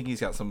Entertainment, I think he's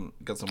got some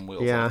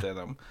wheels left in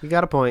him. You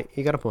got a point.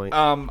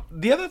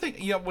 The other thing,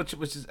 which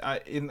is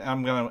I'm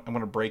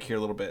gonna break here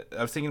a little bit.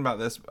 I was thinking about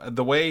this,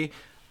 the way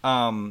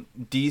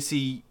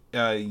DCU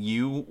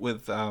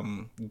with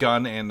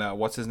Gunn and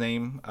what's his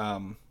name,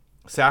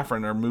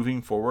 Safran are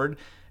moving forward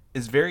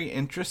is very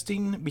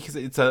interesting because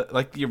it's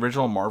like the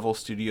original Marvel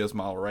Studios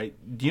model, right?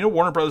 Do you know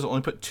Warner Bros.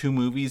 Only put 2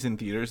 movies in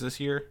theaters this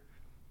year?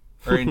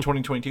 or in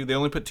 2022. They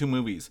only put 2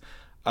 movies.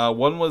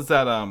 One was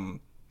that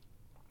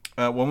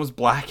one was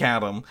Black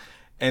Adam,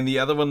 and the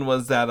other one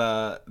was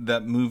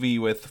that movie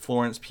with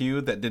Florence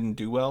Pugh that didn't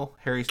do well,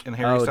 Harry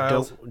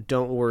Styles.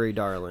 Don't worry,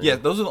 darling. Yeah,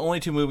 those are the only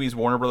 2 movies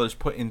Warner Brothers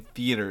put in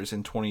theaters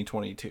in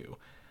 2022.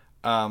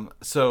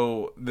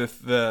 So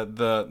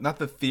the not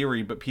the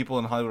theory, but people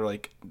in Hollywood are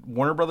like,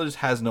 Warner Brothers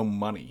has no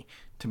money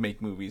to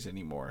make movies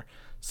anymore.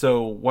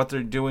 So what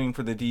they're doing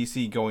for the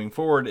DC going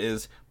forward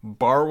is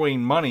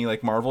borrowing money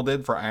like Marvel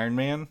did for Iron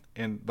Man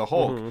and the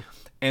Hulk,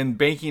 and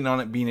banking on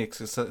it being a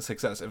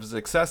success. If it's a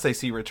success, they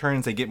see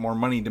returns, they get more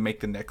money to make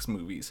the next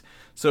movies.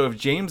 So if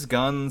James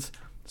Gunn's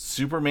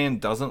Superman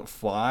doesn't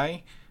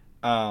fly,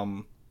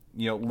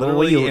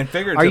 literally and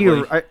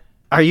figuratively...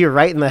 Are you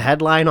writing the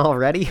headline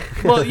already?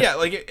 Well,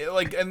 yeah,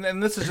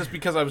 and this is just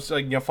because I was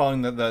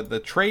following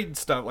the trade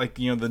stuff,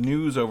 the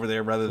news over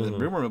there rather than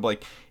rumor. But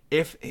like,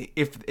 if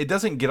it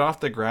doesn't get off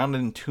the ground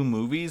in 2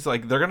 movies,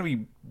 like they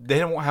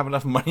don't have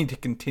enough money to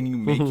continue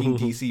making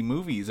DC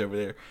movies over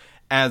there,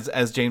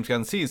 as James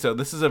Gunn sees. So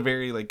this is a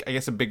very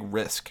a big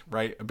risk,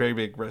 right? A very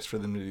big risk for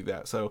them to do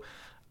that. So,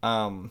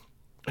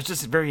 it's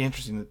just very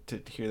interesting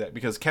to hear that,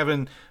 because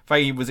Kevin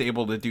Feige was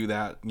able to do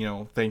that,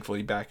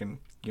 thankfully back in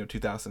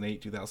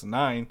 2008,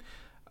 2009,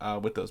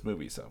 with those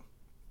movies. So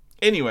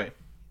anyway,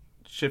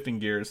 shifting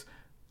gears,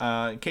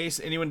 in case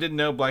anyone didn't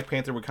know, Black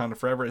Panther Wakanda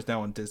Forever is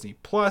now on Disney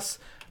Plus.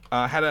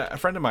 Had a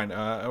friend of mine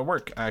at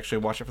work actually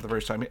watch it for the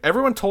first time.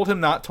 Everyone told him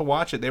not to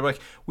watch it. They were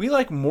like, we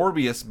like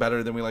Morbius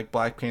better than we like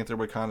Black Panther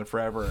Wakanda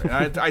Forever.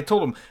 And I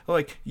told him,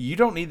 like, you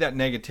don't need that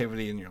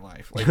negativity in your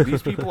life. Like,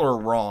 these people are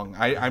wrong.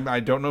 I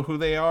don't know who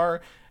they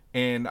are.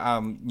 And,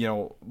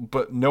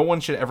 but no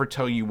one should ever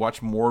tell you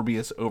watch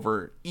Morbius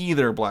over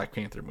either Black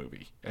Panther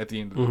movie at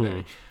the end of the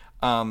day.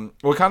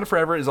 Wakanda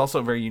Forever is also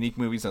a very unique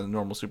movie. It's not a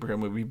normal superhero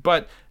movie,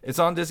 but it's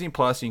on Disney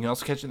Plus. You can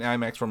also catch it in the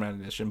IMAX format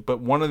edition. But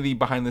one of the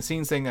behind the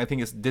scenes thing, I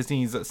think, is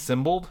Disney's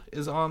Assembled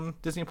is on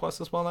Disney Plus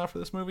as well now for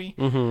this movie.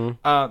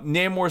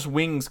 Namor's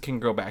wings can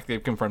grow back.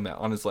 They've confirmed that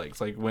on his legs.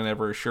 Like,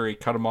 whenever Shuri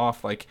cut him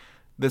off, like,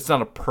 that's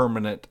not a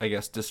permanent, I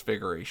guess,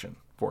 disfiguration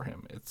for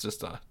him. It's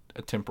just a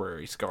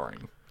temporary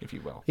scarring, if you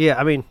will. Yeah,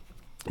 I mean,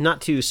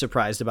 not too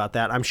surprised about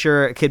that. I'm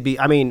sure it could be.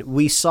 I mean,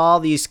 we saw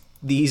these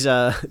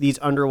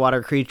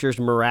underwater creatures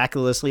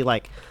miraculously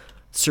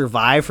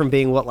survive from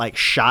being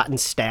shot and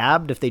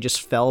stabbed if they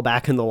just fell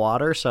back in the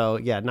water. So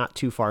yeah, not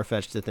too far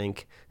fetched to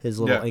think his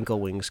little ankle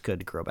wings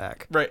could grow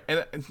back. Right,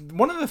 and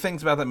one of the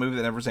things about that movie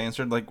that never was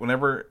answered, like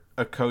whenever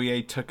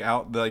Okoye took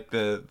out the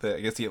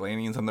I guess the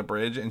Atlanteans on the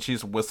bridge and she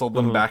just whistled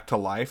them back to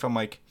life. I'm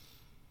like,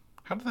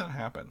 how did that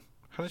happen?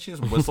 How did she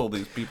just whistle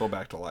these people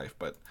back to life?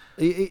 But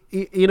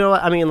you know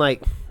what I mean,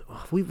 like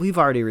we've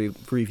already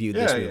reviewed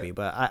this movie,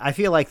 but I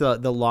feel like the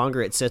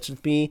longer it sits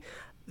with me,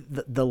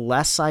 the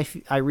less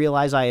I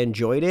realize I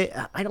enjoyed it.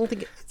 I don't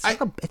think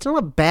it's not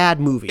a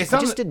bad movie. I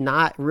just did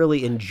not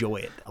really enjoy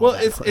it. Well,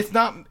 it's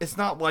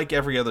not like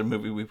every other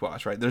movie we've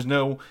watched, right? There's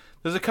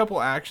a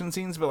couple action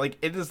scenes, but like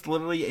it is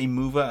literally a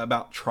movie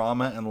about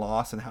trauma and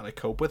loss and how to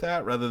cope with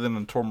that, rather than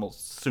a normal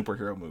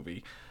superhero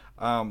movie.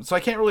 So I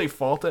can't really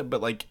fault it,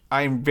 but like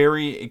I'm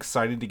very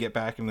excited to get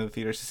back into the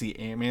theaters to see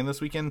Ant-Man this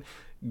weekend,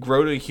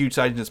 grow to a huge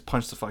size and just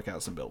punch the fuck out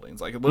of some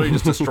buildings. Like literally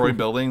just destroy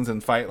buildings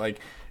and fight like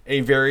a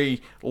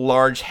very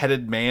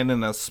large-headed man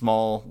in a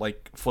small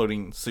like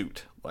floating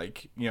suit,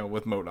 like,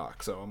 with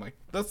MODOK. So I'm like,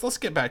 let's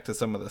get back to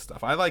some of this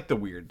stuff. I like the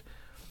weird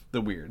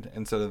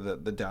instead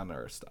of the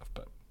down-to-earth stuff.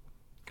 But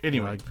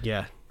anyway,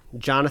 yeah.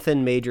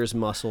 Jonathan Majors'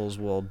 muscles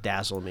will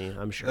dazzle me,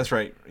 I'm sure. That's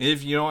right.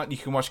 If you know what, you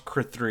can watch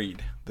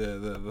Creed,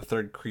 the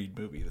third Creed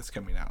movie that's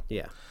coming out.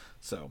 Yeah.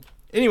 So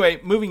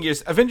anyway, moving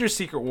gears, Avengers: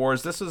 Secret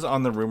Wars. This is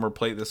on the rumor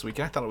plate this week.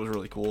 I thought it was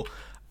really cool.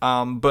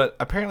 But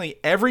apparently,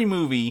 every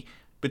movie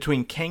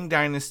between Kang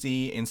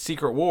Dynasty and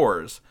Secret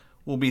Wars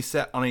will be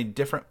set on a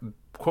different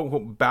quote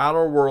unquote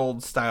Battle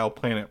World style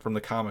planet from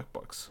the comic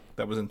books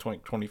that was in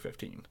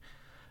 2015.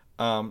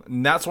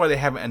 And that's why they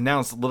haven't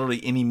announced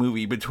literally any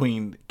movie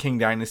between King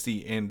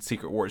Dynasty and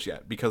Secret Wars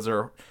yet, because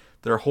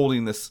they're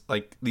holding this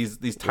like these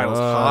titles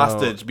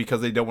hostage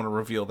because they don't want to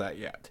reveal that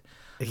yet.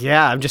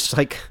 Yeah, I'm just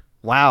like,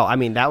 wow. I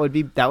mean, that would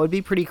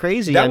be pretty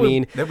crazy.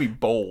 That'd be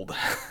bold.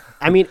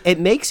 I mean, it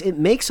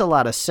makes a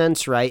lot of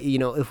sense, right?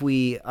 If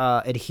we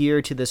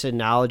adhere to this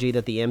analogy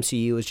that the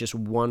MCU is just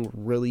one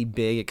really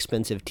big,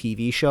 expensive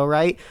TV show,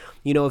 right?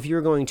 If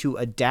you're going to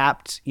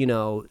adapt,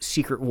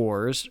 Secret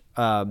Wars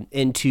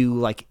into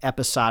like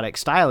episodic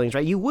stylings,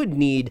 right? You would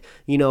need,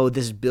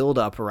 this build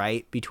up,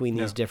 right, between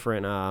these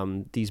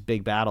different these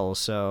big battles.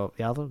 So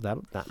yeah,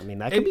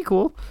 that could be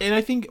cool. And I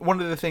think one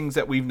of the things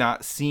that we've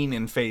not seen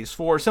in Phase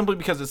 4, simply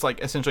because it's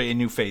like essentially a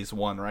new Phase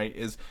 1, right,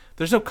 is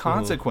there's no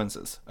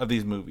consequences of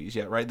these movies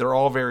yet, right? They're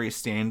all very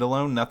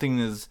standalone.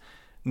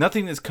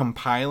 Nothing is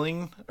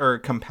compiling or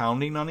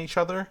compounding on each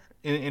other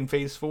in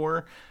Phase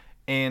 4.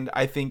 And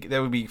I think that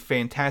would be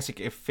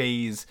fantastic if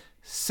Phase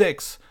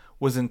 6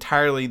 was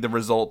entirely the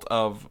result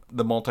of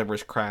the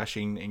multiverse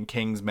crashing and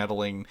Kang's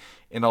meddling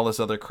and all this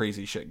other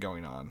crazy shit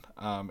going on.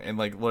 And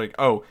like,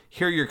 oh,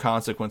 here are your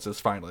consequences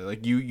finally.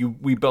 Like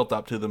we built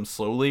up to them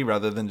slowly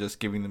rather than just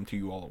giving them to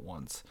you all at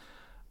once.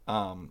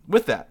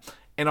 With that.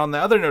 And on the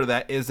other note of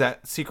that is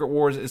that Secret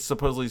Wars is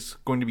supposedly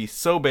going to be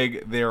so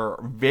big, there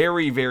are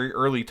very, very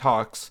early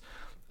talks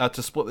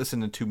to split this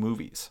into 2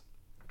 movies.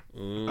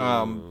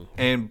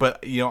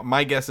 But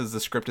my guess is the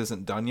script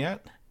isn't done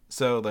yet.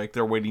 So like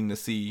they're waiting to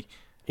see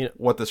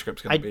what the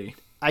script's going to be.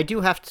 I do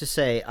have to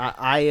say,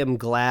 I am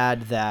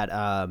glad that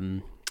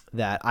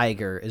that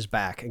Iger is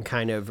back and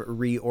kind of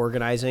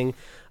reorganizing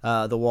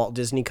the Walt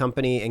Disney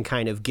Company and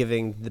kind of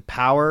giving the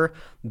power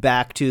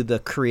back to the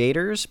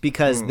creators,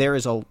 because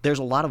there's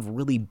a lot of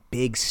really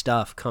big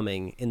stuff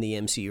coming in the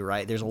MCU,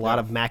 right? There's a lot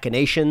of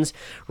machinations,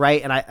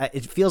 right? And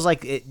it feels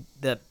like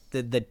the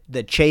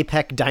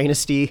Chapek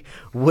dynasty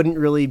wouldn't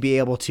really be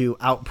able to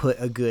output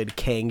a good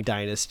Kang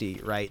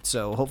dynasty, right?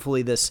 So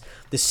hopefully the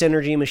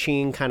synergy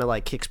machine kind of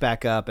like kicks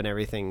back up and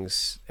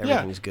everything's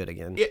good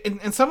again. Yeah,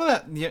 and some of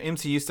that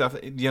MCU stuff,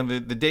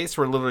 the dates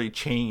were literally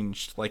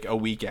changed like a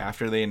week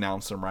after they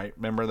announced them, right?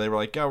 Remember they were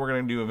like, oh, we're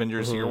gonna do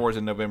Avengers Secret Wars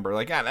in November.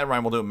 Like, never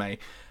mind, we'll do it in May.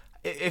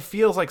 It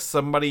feels like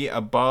somebody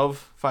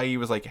above Feige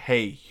was like,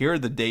 hey, here are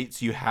the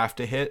dates you have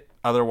to hit,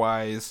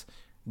 otherwise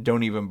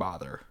don't even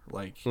bother.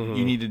 Like,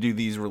 you need to do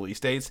these release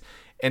dates.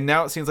 And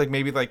now it seems like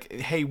maybe like,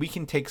 hey, we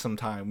can take some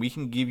time. We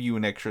can give you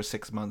an extra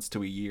 6 months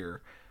to a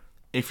year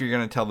if you're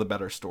going to tell the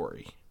better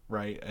story,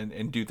 right?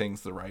 And do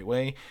things the right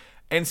way.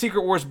 And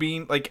Secret Wars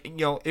being like,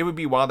 it would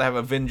be wild to have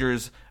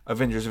Avengers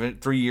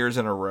 3 years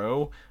in a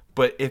row.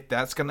 But if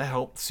that's going to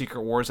help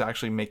Secret Wars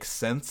actually make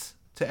sense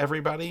to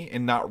everybody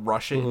and not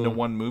rush it into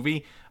one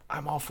movie,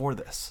 I'm all for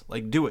this.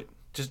 Like, do it.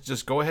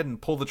 Just go ahead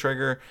and pull the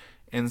trigger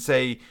and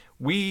say,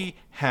 we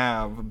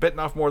have bitten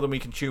off more than we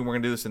can chew, and we're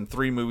going to do this in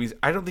 3 movies.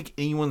 I don't think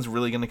anyone's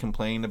really going to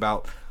complain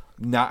about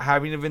not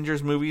having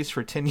Avengers movies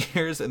for 10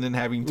 years and then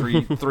having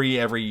three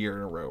every year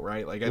in a row,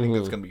 right? Like, I think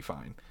that's going to be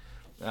fine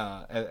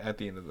at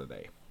the end of the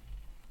day.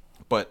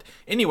 But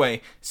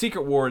anyway,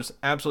 Secret Wars,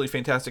 absolutely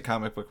fantastic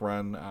comic book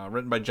run,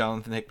 written by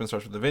Jonathan Hickman,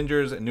 starts with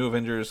Avengers and New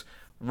Avengers,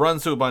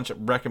 runs through a bunch,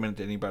 recommend it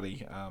to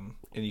anybody,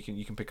 and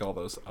you can pick all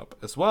those up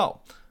as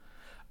well.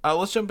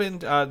 Let's jump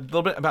in a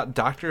little bit about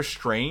Doctor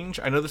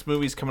Strange. I know this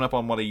movie's coming up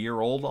on, a year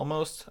old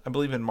almost, I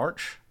believe in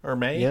March or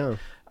May. Yeah.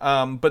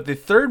 But the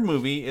third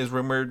movie is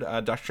rumored,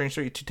 Doctor Strange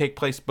 3, to take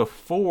place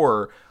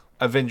before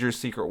Avengers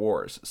Secret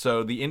Wars.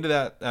 So the end of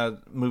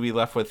that movie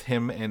left with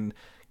him and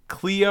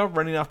Clea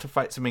running off to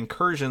fight some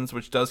incursions,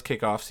 which does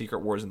kick off Secret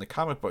Wars in the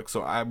comic book.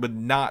 So I would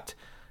not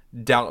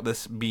doubt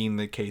this being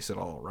the case at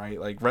all, right?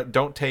 Like,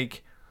 don't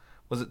take,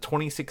 was it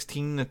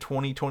 2016 to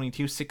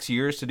 2022, 6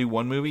 years to do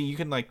one movie? You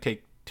can like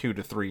take 2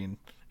 to 3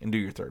 and do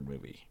your third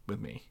movie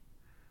with me.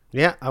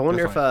 Yeah, I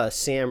wonder if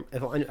Sam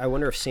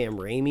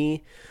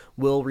Raimi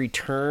will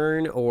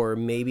return, or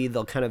maybe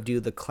they'll kind of do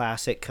the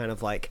classic kind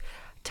of like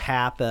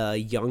tap a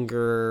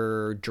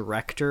younger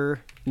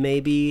director,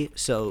 maybe,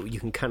 so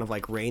you can kind of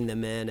like rein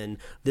them in, and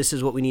this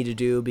is what we need to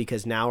do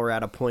because now we're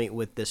at a point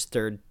with this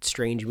third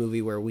Strange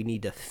movie where we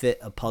need to fit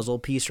a puzzle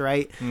piece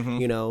right,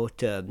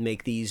 to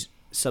make these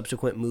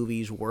subsequent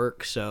movies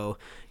work. So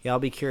yeah, I'll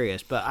be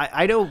curious, but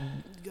I don't,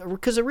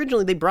 because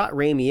originally they brought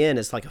Raimi in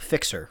as like a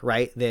fixer,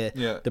 right?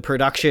 The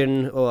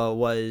production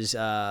was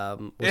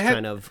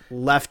kind of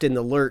left in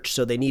the lurch,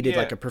 so they needed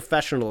like a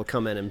professional to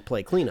come in and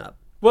play cleanup.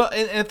 Well,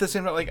 and at the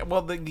same time, like,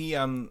 well,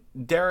 the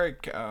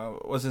Derek,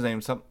 what's his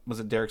name?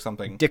 Was it Derek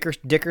something?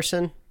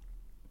 Dickerson?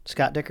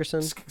 Scott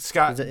Dickerson?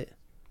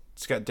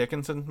 Scott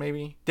Dickinson,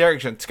 maybe?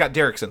 Scott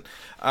Derrickson.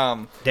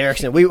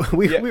 Derrickson.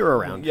 We were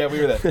around. Yeah, we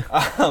were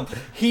there.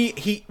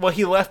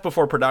 He left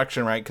before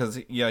production, right? Because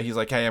he's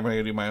like, hey, I'm going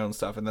to do my own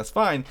stuff, and that's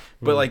fine.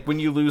 But like,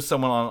 when you lose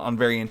someone on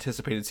very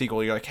anticipated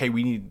sequel, you're like, hey,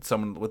 we need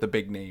someone with a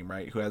big name,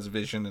 right? Who has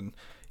vision and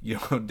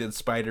did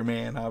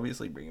Spider-Man,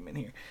 obviously, bring him in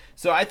here.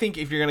 So I think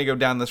if you're going to go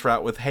down this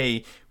route with,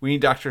 hey, we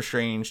need Doctor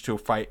Strange to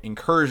fight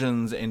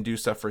incursions and do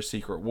stuff for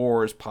Secret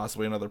Wars,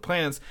 possibly on other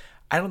planets,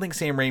 I don't think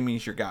Sam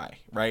Raimi's your guy,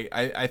 right?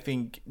 I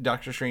think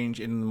Doctor Strange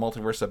in the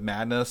Multiverse of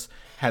Madness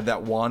had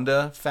that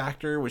Wanda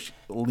factor, which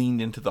leaned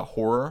into the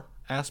horror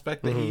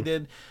aspect that he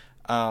did.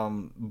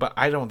 But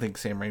I don't think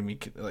Sam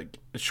Raimi, like,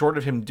 short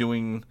of him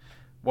doing,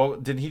 well,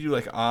 did he do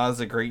like Oz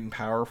the Great and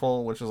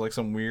Powerful, which was like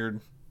some weird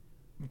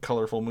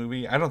colorful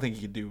movie? I don't think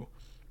he could do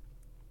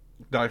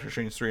Doctor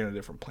Strange 3 on a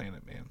different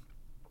planet, man.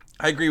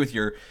 I agree with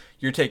your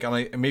take on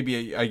like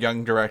maybe a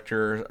young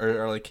director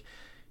or like,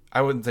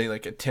 I wouldn't say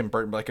like a Tim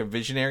Burton, but like a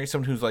visionary,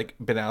 someone who's like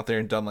been out there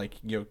and done like,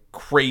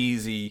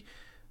 crazy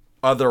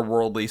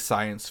otherworldly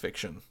science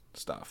fiction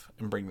stuff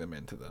and bring them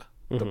into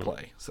the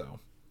play. So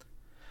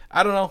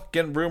I don't know,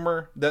 again,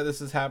 rumor that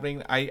this is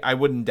happening. I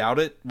wouldn't doubt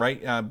it,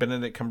 right?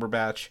 Benedict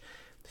Cumberbatch,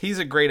 he's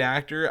a great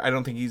actor. I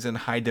don't think he's in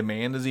high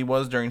demand as he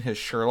was during his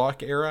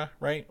Sherlock era,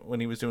 right?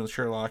 When he was doing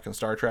Sherlock and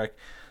Star Trek.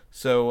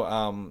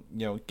 So,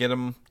 get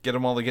him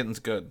while the getting's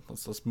good.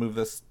 Let's move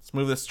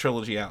this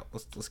trilogy out.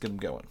 Let's get him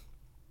going.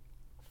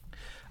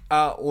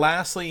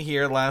 Lastly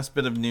here, last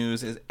bit of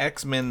news is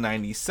X-Men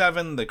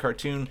 97, the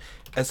cartoon.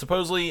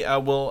 Supposedly,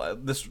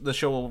 the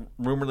show will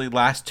rumoredly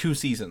last 2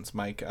 seasons,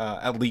 Mike,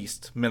 at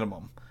least,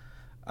 minimum.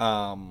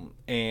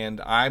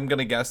 And I'm going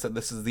to guess that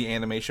this is the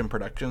animation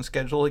production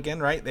schedule again,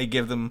 right? They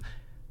give them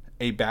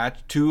a batch,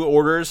 2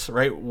 orders,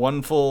 right?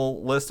 1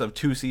 full list of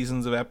 2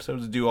 seasons of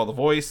episodes to do all the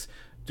voice,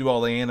 do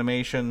all the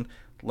animation.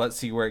 Let's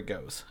see where it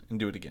goes and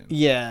do it again.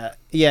 Yeah,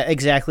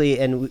 exactly.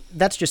 And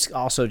that's just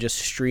also just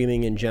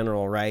streaming in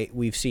general, right?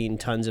 We've seen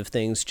tons of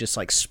things just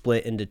like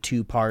split into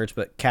 2 parts,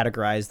 but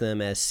categorize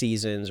them as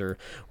seasons or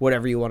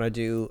whatever you want to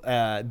do.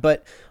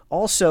 But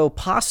also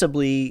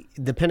possibly,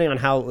 depending on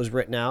how it was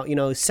written out,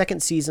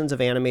 second seasons of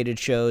animated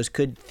shows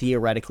could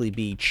theoretically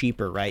be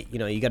cheaper, right?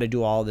 You got to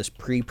do all this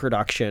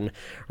pre-production,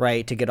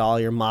 right, to get all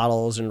your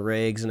models and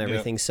rigs and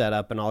everything set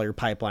up and all your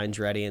pipelines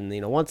ready. And,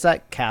 once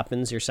that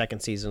happens, your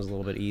second season is a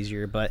little bit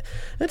easier. But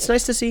it's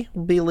nice to see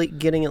we'll be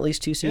getting at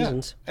least 2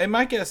 seasons. Yeah. And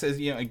my guess is,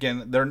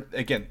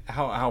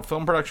 how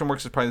film production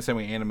works is probably the same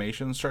way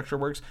animation structure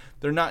works.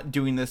 They're not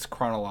doing this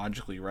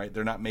chronologically, right?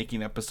 They're not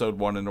making episode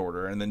 1 in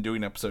order and then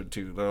doing episode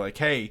 2. They're like,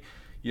 hey,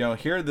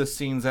 here are the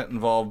scenes that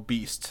involve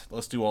Beast.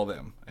 Let's do all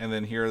them. And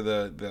then here are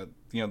the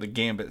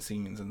Gambit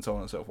scenes and so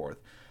on and so forth.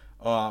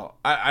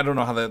 I don't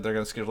know how they're going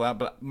to schedule that,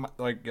 but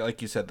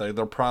like you said,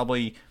 they're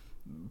probably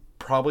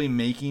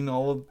making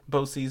all of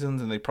both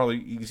seasons, and they probably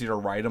easier to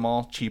write them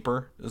all,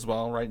 cheaper as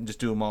well, right? And just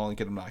do them all and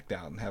get them knocked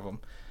out and have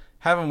them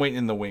waiting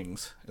in the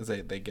wings as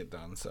they get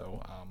done.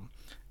 So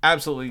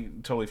absolutely,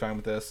 totally fine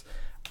with this.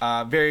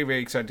 Very,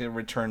 very excited to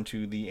return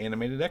to the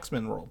animated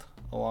X-Men world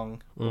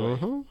along the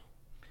way.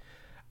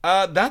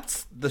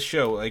 That's the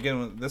show.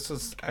 Again, this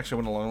was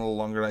actually went along a little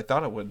longer than I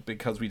thought it would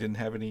because we didn't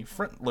have any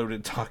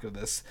front-loaded talk of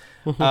this.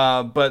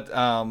 I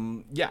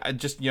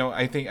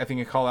think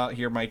a call out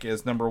here, Mike,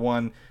 is number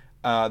 1.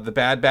 The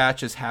Bad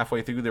Batch is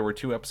halfway through. There were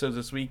 2 episodes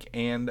this week,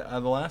 and The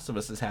Last of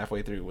Us is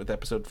halfway through with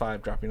episode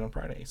 5 dropping on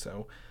Friday.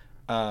 So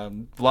a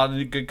lot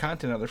of good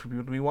content out there for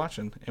people to be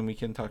watching, and we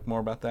can talk more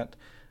about that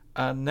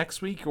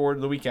next week or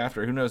the week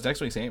after. Who knows? Next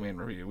week's Ant-Man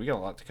review. We got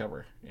a lot to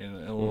cover in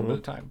a little bit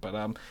of time.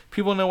 But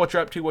people know what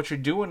you're up to, what you're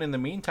doing in the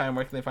meantime.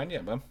 Where can they find you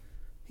at, bub?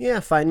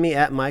 Yeah, find me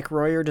at Mike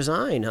Royer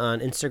Design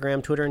on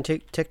Instagram, Twitter, and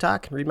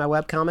TikTok. Read my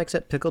webcomics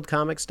at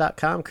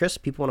pickledcomics.com. Chris,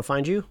 people want to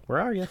find you. Where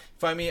are you?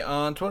 Find me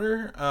on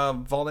Twitter,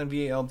 Valdan,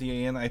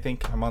 VALDAN. I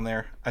think I'm on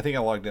there. I think I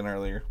logged in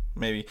earlier,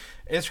 maybe.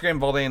 Instagram,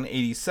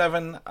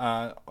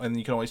 Valdan87. And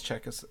you can always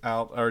check us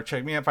out, or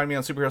check me out. Find me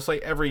on Superhero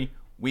Slate every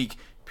week.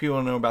 People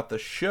want to know about the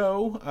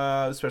show,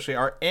 especially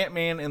our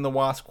Ant-Man and the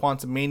Wasp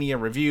Quantumania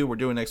review we're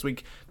doing next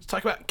week. Let's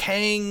talk about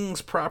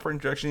Kang's proper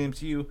introduction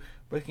into you.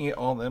 Where can you get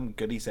all them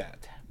goodies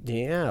at?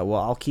 Yeah,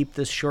 well, I'll keep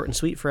this short and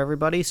sweet for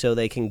everybody so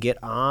they can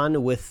get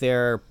on with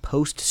their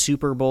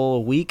post-Super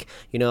Bowl week.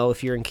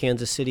 If you're in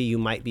Kansas City, you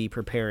might be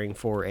preparing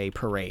for a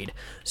parade,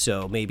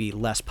 so maybe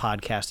less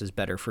podcast is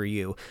better for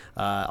you.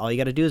 All you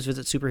got to do is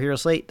visit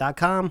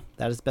superheroslate.com.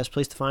 That is the best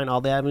place to find all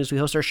the avenues we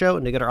host our show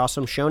and to get our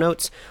awesome show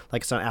notes.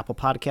 Like us on Apple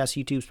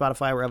Podcasts, YouTube,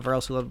 Spotify, wherever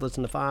else you love to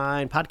listen to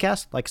find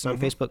podcasts. Like us on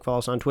Facebook, follow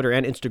us on Twitter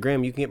and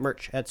Instagram. You can get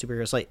merch at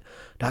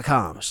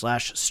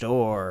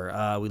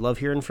superheroslate.com/store. We love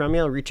hearing from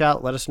you. Reach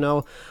out, let us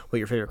know what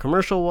your favorite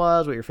commercial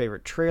was, what your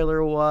favorite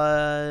trailer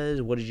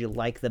was, what did you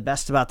like the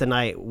best about the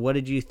night, what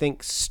did you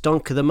think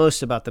stunk the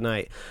most about the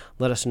night.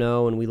 Let us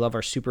know, and we love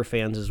our super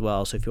fans as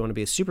well. So if you want to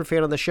be a super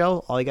fan of the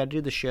show, all you got to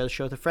do is share the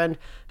show with a friend,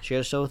 share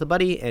the show with a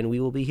buddy, and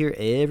we will be here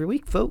every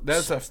week, folks.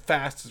 That's the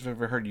fastest I've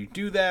ever heard you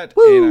do that.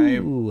 Woo! And I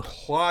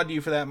applaud you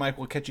for that, Mike.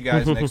 We'll catch you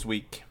guys next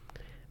week.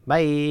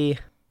 Bye.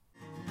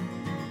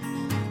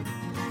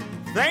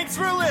 Thanks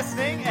for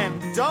listening,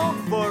 and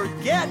don't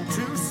forget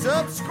to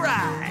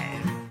subscribe.